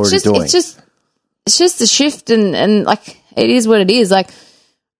what you're already doing? It's just a shift and like, it is what it is. Like,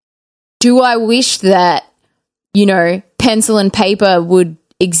 do I wish that, you know, pencil and paper would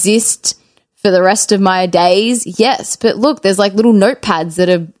exist for the rest of my days? Yes. But look, there's like little notepads that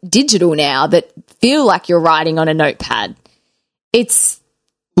are digital now that feel like you're writing on a notepad.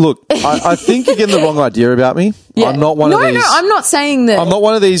 Look, I think you're getting the wrong idea about me. Yeah. I'm not one of these. No, I'm not saying that. I'm not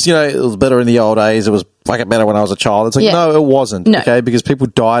one of these, you know, it was better in the old days. It was fucking better when I was a child. It's like, no, it wasn't. No. Okay. Because people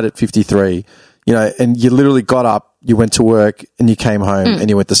died at 53, you know, and you literally got up, you went to work and you came home and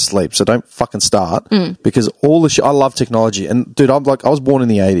you went to sleep. So don't fucking start because all the shit, I love technology. And dude, I was born in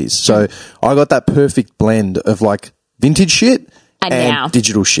the 80s. So I got that perfect blend of like vintage shit and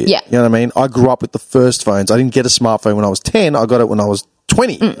digital shit. Yeah. You know what I mean? I grew up with the first phones. I didn't get a smartphone when I was 10. I got it when I was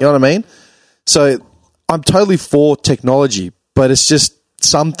 20. You know what I mean? So I'm totally for technology, but it's just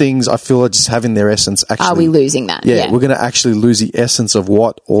some things I feel are just having their essence. Actually, Are we losing that? Yeah, we're going to actually lose the essence of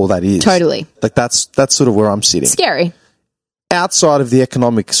what all that is. Totally. Like that's sort of where I'm sitting. Scary. Outside of the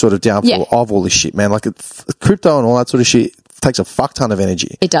economic sort of downfall of all this shit, man, like crypto and all that sort of shit takes a fuck ton of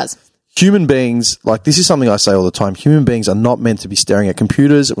energy. It does. Human beings, like this is something I say all the time, human beings are not meant to be staring at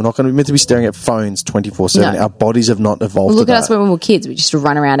computers. We're not going to be meant to be staring at phones 24/7. No. Our bodies have not evolved. Look to at that. us when we were kids. We just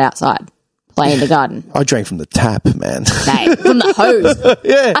run around outside, play in the garden. I drank from the tap, man. Mate, from the hose.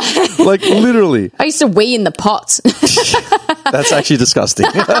 Yeah, like literally. I used to wee in the pots. That's actually disgusting.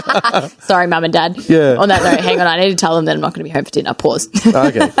 Sorry, mum and dad. Yeah. On that note, hang on. I need to tell them that I'm not going to be home for dinner. Pause.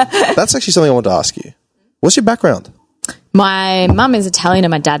 Okay. That's actually something I want to ask you. What's your background? My mum is Italian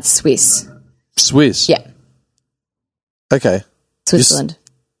and my dad's Swiss. Swiss? Yeah. Okay. Switzerland.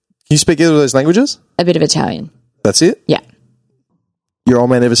 Can you speak either of those languages? A bit of Italian. That's it? Yeah. Your old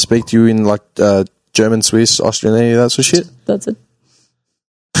man ever speak to you in like German, Swiss, Austrian, any of that sort of shit? That's it.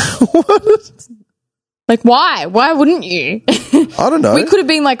 What? Like, why? Why wouldn't you? I don't know. We could have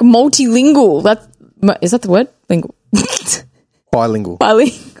been like multilingual. Is that the word? Lingual. Bilingual.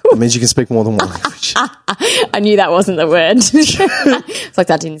 Bilingual. It means you can speak more than one language. I knew that wasn't the word. It's like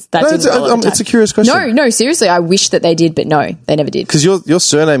that didn't roll at the it's a time. curious question. No, seriously. I wish that they did, but no, they never did. Because your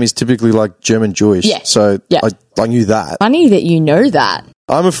surname is typically like German Jewish. Yeah. So Yeah. I knew that. Funny that you know that.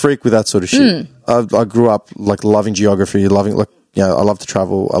 I'm a freak with that sort of shit. I grew up like loving geography, loving like, you know, I love to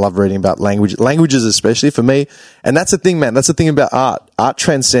travel. I love reading about languages especially for me. And that's the thing, man. That's the thing about art. Art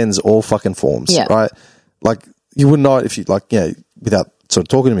transcends all fucking forms, Yeah. right? Like you wouldn't know it if you like, you know, without sort of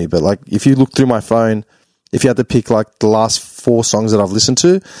talking to me, but like if you look through my phone, if you had to pick like the last 4 songs that I've listened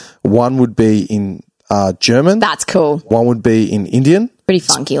to, one would be in German. That's cool. One would be in Indian. Pretty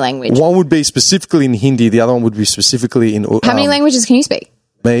funky language. One would be specifically in Hindi. The other one would be specifically in How many languages can you speak?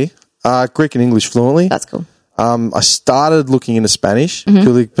 me. Greek and English fluently. That's cool. I started looking into Spanish,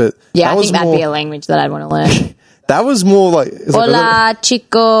 purely, but Yeah, that I was think that'd more, be a language that I'd want to learn. that was more like it's like, Hola,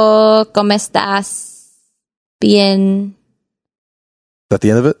 chico, ¿cómo estás? Bien. at the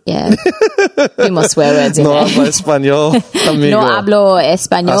end of it. Yeah. A few more swear words in No there. hablo español, amigo. No hablo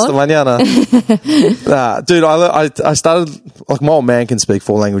español. Hasta mañana. Nah, dude, I started, like, my old man can speak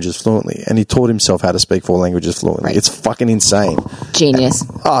 4 languages fluently, and he taught himself how to speak 4 languages fluently. Right. It's fucking insane. Genius.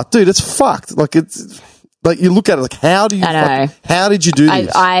 Oh, dude, it's fucked. Like, it's, like, you look at it, like, how do you, I know. how did you do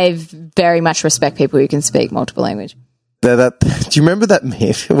this? I very much respect people who can speak multiple language. Do you remember that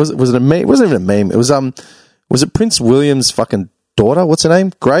meme? Was it a meme? It wasn't even a meme. It was it Prince William's fucking daughter? What's her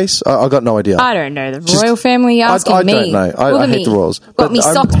name? Grace? I got no idea. I don't know. The royal family you're asking I me. don't know. I hate the royals. Got But me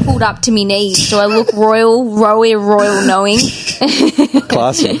socks pulled up to me knees. Do I look royal knowing?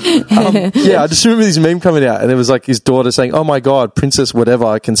 Classy. Yeah, I just remember this meme coming out, and it was like his daughter saying, "Oh my god, Princess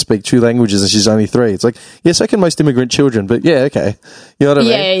whatever can speak 2 languages, and she's only 3." It's like, yeah, so can most immigrant children, but yeah, okay, you know what I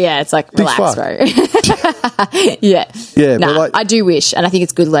mean? Yeah. It's like, Big relax, fuck. bro. Yeah. Yeah, Nah, but like, I do wish, and I think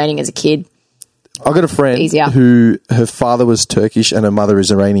it's good learning as a kid. I got a friend Easier. who her father was Turkish and her mother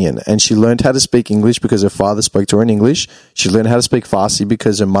is Iranian, and she learned how to speak English because her father spoke to her in English. She learned how to speak Farsi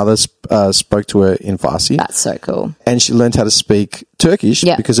because her mother spoke to her in Farsi. That's so cool. And she learned how to speak Turkish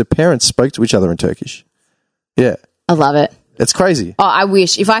Yeah. because her parents spoke to each other in Turkish. Yeah, I love it. it's crazy. Oh, I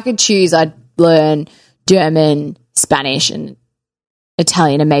wish if I could choose, I'd learn German, Spanish, and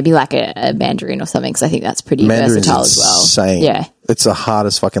Italian, and maybe like a Mandarin or something, because I think that's pretty Mandarin's versatile as well. insane. Yeah. It's the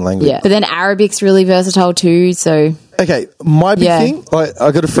hardest fucking language. Yeah. But then Arabic's really versatile too. So Okay, my big Yeah. thing,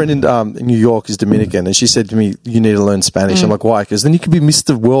 I got a friend in New York, is Dominican, and she said to me, "You need to learn Spanish." Mm. I'm like, "Why?" Because then you could be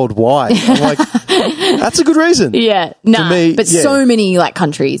Mr. Worldwide. I'm like, that's a good reason. yeah, no, me, but yeah. so many like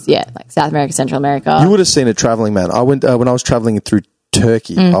countries, yeah, like South America, Central America. You would have seen it traveling, man. I went when I was traveling through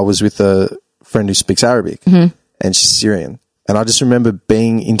Turkey. Mm. I was with a friend who speaks Arabic, Mm-hmm. and she's Syrian. And I just remember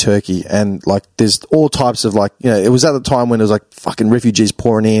being in Turkey, and like there's all types of like, you know, it was at the time when there was like fucking refugees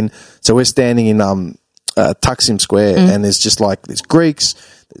pouring in. So we're standing in Taksim Square, Mm. and there's just like there's Greeks,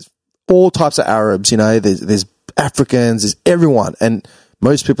 there's all types of Arabs. You know, there's Africans, there's everyone, and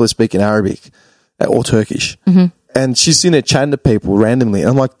most people are speaking Arabic or Turkish. Mm-hmm. And she's sitting there chatting to people randomly. And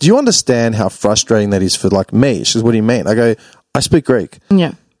I'm like, do you understand how frustrating that is for like me? She says, what do you mean? I go, I speak Greek.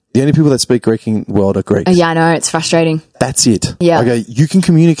 Yeah. The only people that speak Greek in the world are Greeks. Yeah, I know. It's frustrating. That's it. Yeah. I go, you can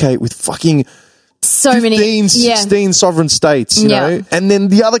communicate with fucking So 15, many. 16 sovereign states, you Yeah. know? And then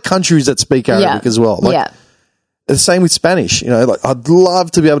the other countries that speak Arabic as well. Like, yeah. the same with Spanish, you know? Like, I'd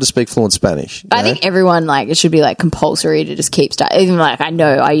love to be able to speak fluent Spanish. I think everyone, like, it should be, like, compulsory to just keep studying. Even, like, I know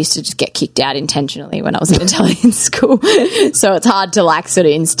I used to just get kicked out intentionally when I was in Italian school. So it's hard to, like, sort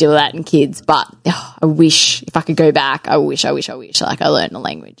of instill that in kids. But I wish, if I could go back, I wish, like, I learned the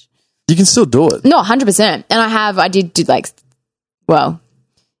language. You can still do it. No, 100%. And I did do like, well,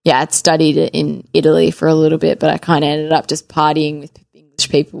 yeah, I'd studied it in Italy for a little bit, but I kind of ended up just partying with English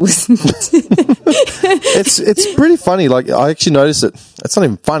people. It's pretty funny. Like, I actually noticed it. It's not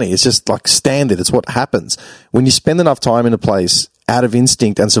even funny. It's just like standard. It's what happens. When you spend enough time in a place, out of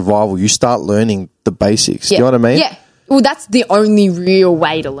instinct and survival, you start learning the basics. Do you know what I mean? Yeah. Well, that's the only real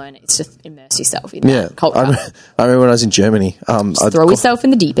way to learn it. It's just immerse yourself in that culture. I remember when I was in Germany. Throw yourself in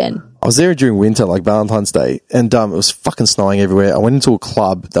the deep end. I was there during winter, like Valentine's Day, and it was fucking snowing everywhere. I went into a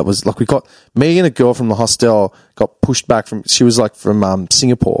club that was like, me and a girl from the hostel got pushed back she was like from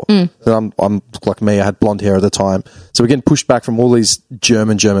Singapore. And I'm like me, I had blonde hair at the time. So we're getting pushed back from all these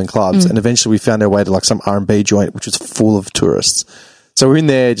German clubs, and eventually we found our way to like some R&B joint, which was full of tourists. So we're in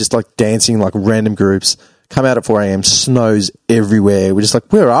there just like dancing like random groups. Come out at 4 a.m, snows everywhere. We're just like,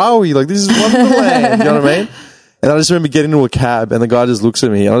 where are we? Like, this is Wonderland. You know what I mean? And I just remember getting into a cab and the guy just looks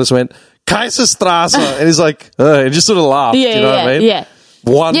at me and I just went, Kaiserstrasse. And he's like, and just sort of laughed. You know what I mean? Yeah.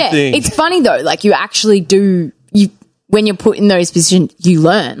 One thing. It's funny though. Like, you actually do, when you're put in those positions, you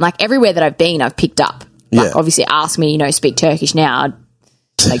learn. Like, everywhere that I've been, I've picked up. Like, obviously ask me, speak Turkish now. I'd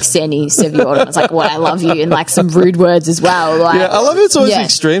like Seni, seviyorum. It's like, what, I love you, and like some rude words as well. Like, I love it. It's always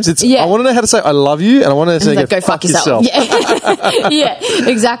extremes. I want to know how to say I love you, and I want to say like, go fuck yourself. Yeah,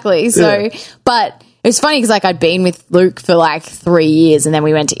 exactly. So, but it was funny because like I'd been with Luke for like 3 years, and then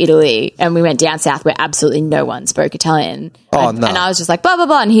we went to Italy and we went down south where absolutely no one spoke Italian. And I was just like, blah, blah,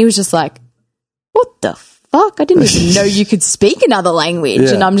 blah. And he was just like, what the fuck? I didn't even know you could speak another language.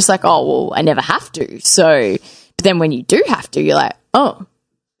 And I'm just like, oh, well, I never have to. So, but then when you do have to, you're like, oh.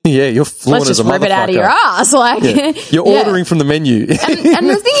 Yeah, you're fluent Let's as a just rip it out of your ass. Like, you're ordering from the menu. and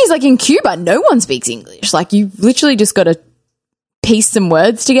the thing is, like, in Cuba, no one speaks English. Like, you've literally just got to piece some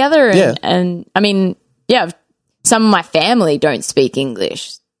words together. And I mean, some of my family don't speak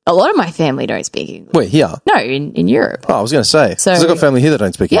English. A lot of my family don't speak English. Wait, here? No, in Europe. Oh, I was going to say. Because I've got family here that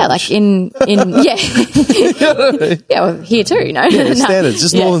don't speak English. Like well, here too, Yeah, standards,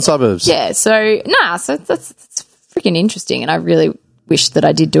 just northern suburbs. Yeah, so, that's freaking interesting, and I really wish that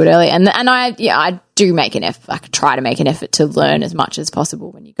I did do it earlier. And I do make an effort. I try to make an effort to learn as much as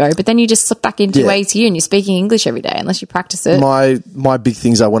possible when you go. But then you just slip back into ways here and you're speaking English every day unless you practice it. My big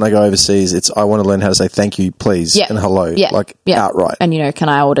things are when I go overseas, I want to learn how to say thank you, please, and hello, outright. And, can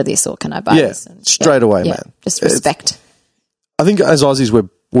I order this or can I buy this? And, straight away, man. Just respect. I think as Aussies,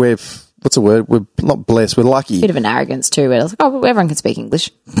 we're what's the word? We're not blessed. We're lucky. Bit of an arrogance too. Where it's like, well, everyone can speak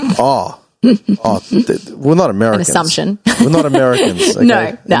English. We're not Americans. An assumption. We're not Americans.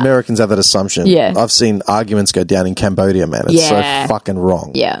 Okay? No. Americans have that assumption. Yeah. I've seen arguments go down in Cambodia, man. It's so fucking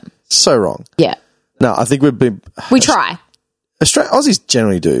wrong. Yeah. So wrong. Yeah. No, I think we try. Aussies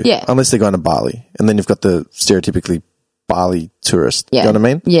generally do. Yeah. Unless they're going to Bali. And then you've got the stereotypically Bali tourist. Yeah. You know what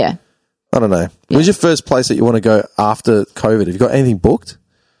I mean? Yeah. I don't know. Yeah. Where's your first place that you want to go after COVID? Have you got anything booked?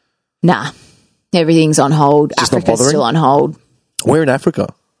 Nah. Everything's on hold. Just Africa's still on hold. Where in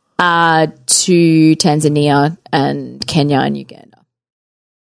Africa? To Tanzania and Kenya and Uganda.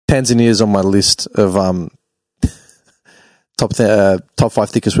 Tanzania's on my list of top 5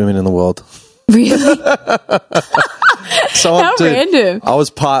 thickest women in the world. Really? How random. I was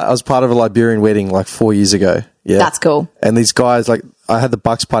part of a Liberian wedding like 4 years ago. Yeah, that's cool. And these guys, like, I had the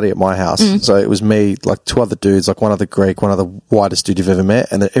Bucks party at my house, so it was me, like 2 other dudes, like one other Greek, one other whitest dude you've ever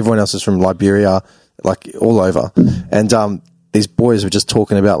met, and everyone else is from Liberia, like all over, and these boys were just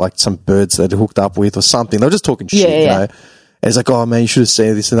talking about like some birds they'd hooked up with or something. They were just talking shit, you know. And it's like, oh man, you should have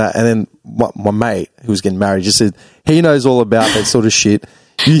seen this and that. And then my mate who was getting married just said he knows all about that sort of shit.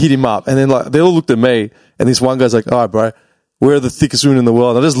 You hit him up. And then like they all looked at me, and this one guy's like, all right, bro, where are the thickest women in the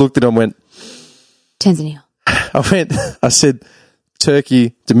world? I just looked at him and went, Tanzania. I said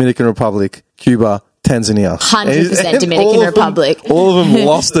Turkey, Dominican Republic, Cuba, Tanzania. 100% Dominican Republic. All of them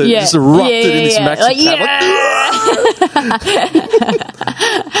lost it, just erupted in this Mexican.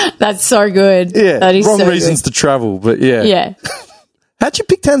 That's so good. Yeah, that is wrong so reasons to travel, but yeah. How'd you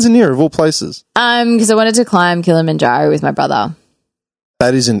pick Tanzania of all places? Because I wanted to climb Kilimanjaro with my brother.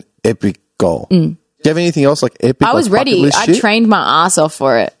 That is an epic goal. Do you have anything else like epic? I was ready. I trained my ass off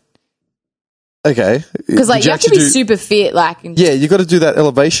for it. Okay. Because like you have to be super fit, like you got to do that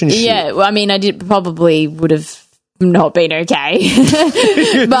elevation shit. Yeah, well, I mean, would have not been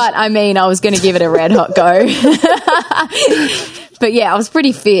okay, but I mean, I was going to give it a red hot go. But yeah, I was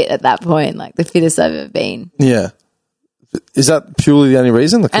pretty fit at that point, like the fittest I've ever been. Yeah. Is that purely the only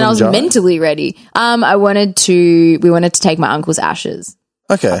reason? And I was mentally ready. We wanted to take my uncle's ashes.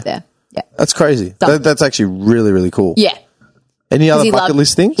 Okay. Up there. Yeah. That's crazy. That's actually really, really cool. Yeah. Any other he bucket loved-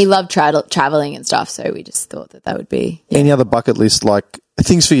 list things? He loved traveling and stuff, so we just thought that would be Any other bucket list, like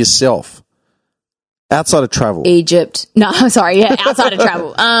things for yourself outside of travel? Egypt. No, sorry, yeah, outside of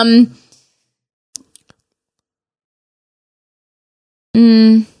travel.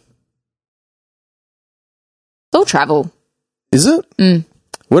 It's all travel. Is it?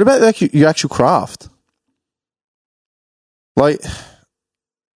 What about like your actual craft? Like,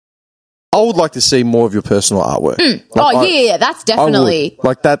 I would like to see more of your personal artwork. Yeah, that's definitely.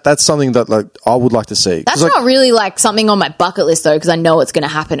 Like that. That's something that like I would like to see. That's 'Cause, like, not really like something on my bucket list though, because I know it's going to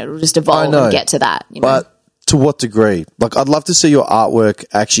happen. It'll just evolve and get to that. You know? But to what degree? Like, I'd love to see your artwork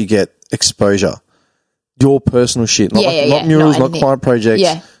actually get exposure. Your personal shit, not murals, not client projects.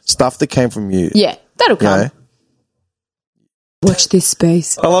 Yeah. Stuff that came from you. Yeah, that'll come. You know? Watch this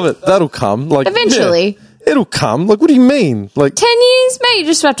space. I love it. That'll come. Like Eventually. yeah, it'll come. Like, what do you mean? Like 10 years? Maybe you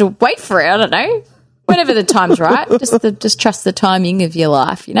just have to wait for it. I don't know. Whenever the time's right. Just trust the timing of your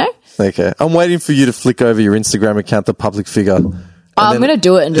life, you know? Okay. I'm waiting for you to flick over your Instagram account, the public figure. I'm going to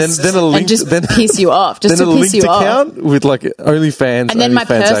do it and just piss you off. Just then to a piss linked you off. account with like OnlyFans. And then my OnlyFans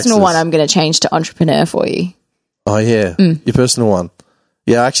personal access. one I'm going to change to entrepreneur for you. Oh, yeah. Your personal one.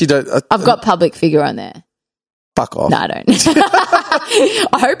 Yeah, I actually don't. I've got public figure on there. Fuck off. No, I don't.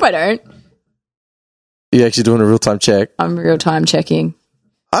 I hope I don't. You're actually doing a real time check. I'm real time checking.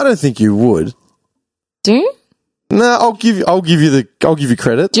 I don't think you would. Do you? No, I'll give you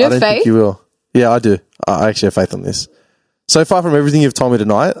credit. Do you I have don't think faith? you will. Yeah, I do. I actually have faith on this. So far from everything you've told me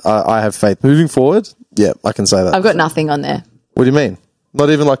tonight, I have faith. Moving forward, yeah, I can say that. I've got nothing on there. What do you mean? Not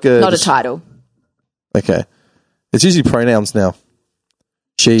even like Not a title. Okay. It's usually pronouns now.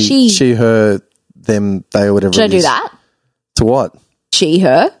 She, her, them, they, or whatever. Should I it do is. that? To what? She,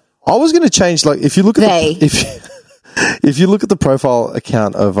 her. I was going to change. Like, if you look at They. if you look at the profile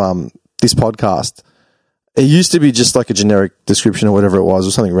account of this podcast, it used to be just like a generic description or whatever it was,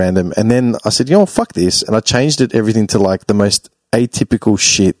 or something random. And then I said, you know what, fuck this, and I changed everything to like the most atypical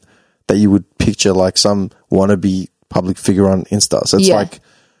shit that you would picture, like some wannabe public figure on Insta. So it's like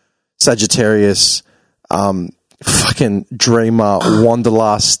Sagittarius, fucking dreamer,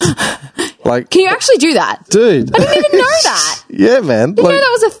 wanderlust. Like, Can you actually do that? dude, I didn't even know that. yeah, man. I didn't know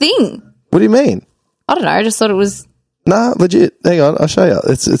that was a thing. What do you mean? I don't know. I just thought it was. Nah, legit. Hang on, I'll show you.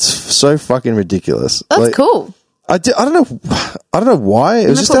 It's so fucking ridiculous. That's Like, cool. I don't know why. It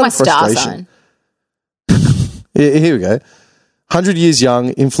was I'm just gonna out put of my star frustration. sign. Yeah, here we go. 100 years young,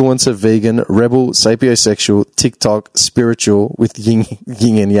 influencer, vegan, rebel, sapiosexual, TikTok, spiritual with yin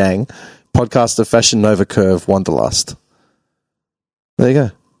and yang, podcaster, Fashion Nova Curve, Wanderlust. There you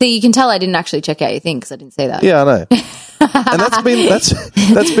go. See, you can tell I didn't actually check out your thing because I didn't say that. Yeah, I know. And that's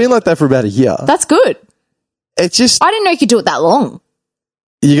been like that for about a year. That's good. It's just, I didn't know you could do it that long.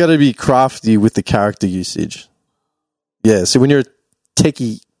 you got to be crafty with the character usage. Yeah, so when you're a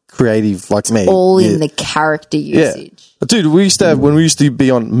techie creative like me, All in the character usage. Dude, we used to have, when we used to be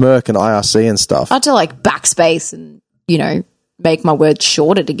on Merc and IRC and stuff. I had to like backspace and, make my words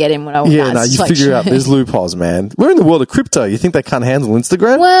shorter to get in when I want. Yeah, no, you figure out there's loopholes, man. We're in the world of crypto. You think they can't handle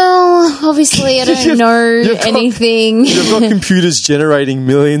Instagram? Well, obviously I don't know anything. You've got computers generating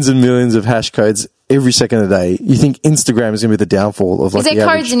millions and millions of hash codes every second of the day. You think Instagram is going to be the downfall of like Is there the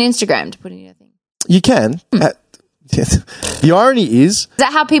codes average? in Instagram to put in your thing? You can. The irony is, Is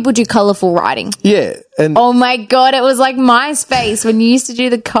that how people do colourful writing? yeah, and Oh my God, it was like MySpace when you used to do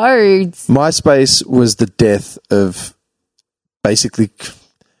the codes. MySpace was the death of basically.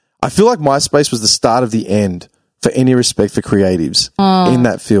 I feel like MySpace was the start of the end for any respect for creatives in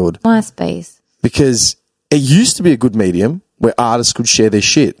that field, MySpace. because it used to be a good medium where artists could share their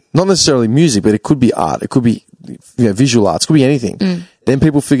shit. Not necessarily music, but it could be art. It could be visual arts. It could be anything. Then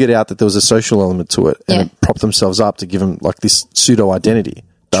people figured out that there was a social element to it and it propped themselves up to give them like this pseudo identity.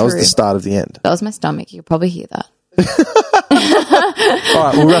 That was True. the start of the end. That was my stomach. You could probably hear that. All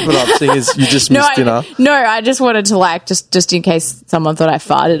right, we'll wrap it up, seeing as you just missed dinner. I just wanted to like, just in case someone thought I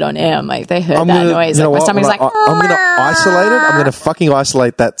farted on air. I'm like, they heard that noise. You know Like, my what? stomach's like, I'm going to isolate it. I'm going to fucking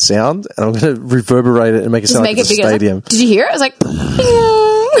isolate that sound and I'm going to reverberate it and make it sound like it's a bigger. stadium. Like, did you hear it? I was like,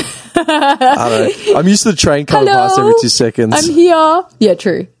 I don't know. I'm used to the train coming Hello? past every 2 seconds. I'm here. Yeah,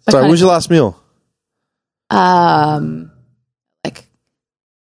 true. Sorry, what was your last meal? Like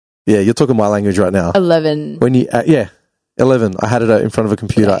Yeah, you're talking my language right now. 11. When you, 11. I had it in front of a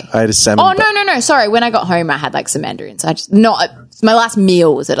computer. Okay. I ate a salmon. Oh, no. Sorry. When I got home, I had like some mandarins. My last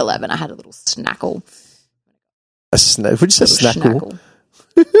meal was at 11. I had a little snackle. Would you say snackle?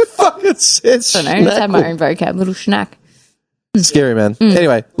 Fucking says I don't know. I just had my own vocab. Little snack. Scary, man.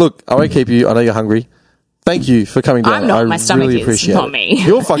 Anyway, look, I won't keep you. I know you're hungry. Thank you for coming down. I'm not. I My stomach really is, appreciate not it. me.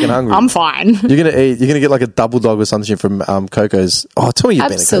 You're fucking hungry. I'm fine. You're gonna eat. You're gonna get like a double dog or something from Coco's. Oh, tell me you've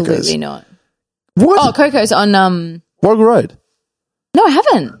been at Coco's. Absolutely not. What? Oh, Coco's on Warrigal Road. No, I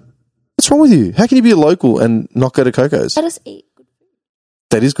haven't. What's wrong with you? How can you be a local and not go to Coco's? Let us eat.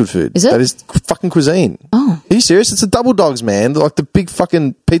 That is good food. Is it? That is fucking cuisine. Oh. Are you serious? It's the double dogs, man. They're like the big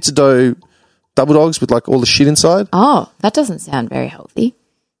fucking pizza dough double dogs with like all the shit inside. Oh, that doesn't sound very healthy.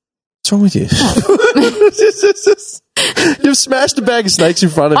 What's wrong with you? You've smashed a bag of snakes in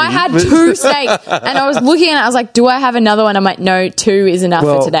front of me. I had 2 steaks and I was looking at it. I was like, do I have another one? I'm like, no, 2 is enough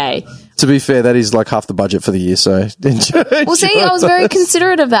for today. To be fair, that is like half the budget for the year, so enjoy. Well, see, I was very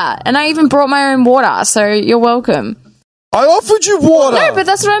considerate of that. And I even brought my own water, so you're welcome. I offered you water. No, but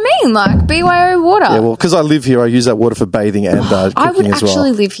that's what I mean. Like, BYO water. Yeah, well, because I live here, I use that water for bathing and cooking I would as well.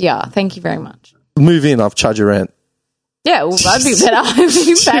 actually live here. Thank you very much. Move in, I'll charge your rent. Yeah, well, that'd be better if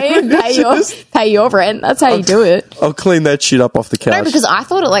you pay your rent. That's how you do it. I'll clean that shit up off the couch. No, because I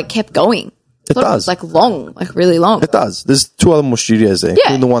thought it like kept going. It does. Like long, like really long. It does. There's 2 other more studios there,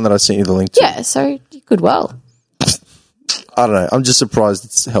 including the one that I sent you the link to. Yeah, so you could well. I don't know. I'm just surprised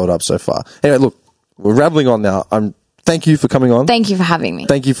it's held up so far. Anyway, look, we're rambling on now. Thank you for coming on. Thank you for having me.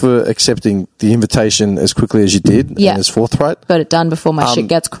 Thank you for accepting the invitation as quickly as you did and as forthright. Got it done before my shit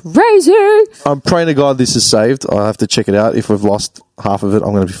gets crazy. I'm praying to God this is saved. I'll have to check it out. If we've lost half of it,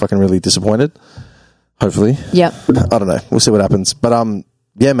 I'm going to be fucking really disappointed. Hopefully. Yep. I don't know. We'll see what happens. But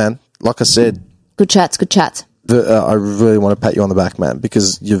yeah, man, like I said, Good chats. I really want to pat you on the back, man,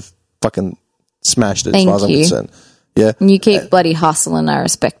 because you've fucking smashed it as far as I'm concerned. Yeah. And you keep bloody hustling. I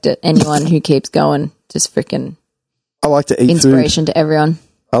respect it. Anyone who keeps going, just freaking I like to eat inspiration food. to everyone.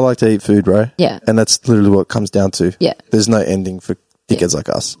 I like to eat food, bro. Yeah. And that's literally what it comes down to. Yeah. There's no ending for dickheads like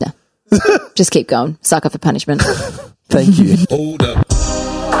us. No. Just keep going. Suck up the punishment. Thank you. Hold up.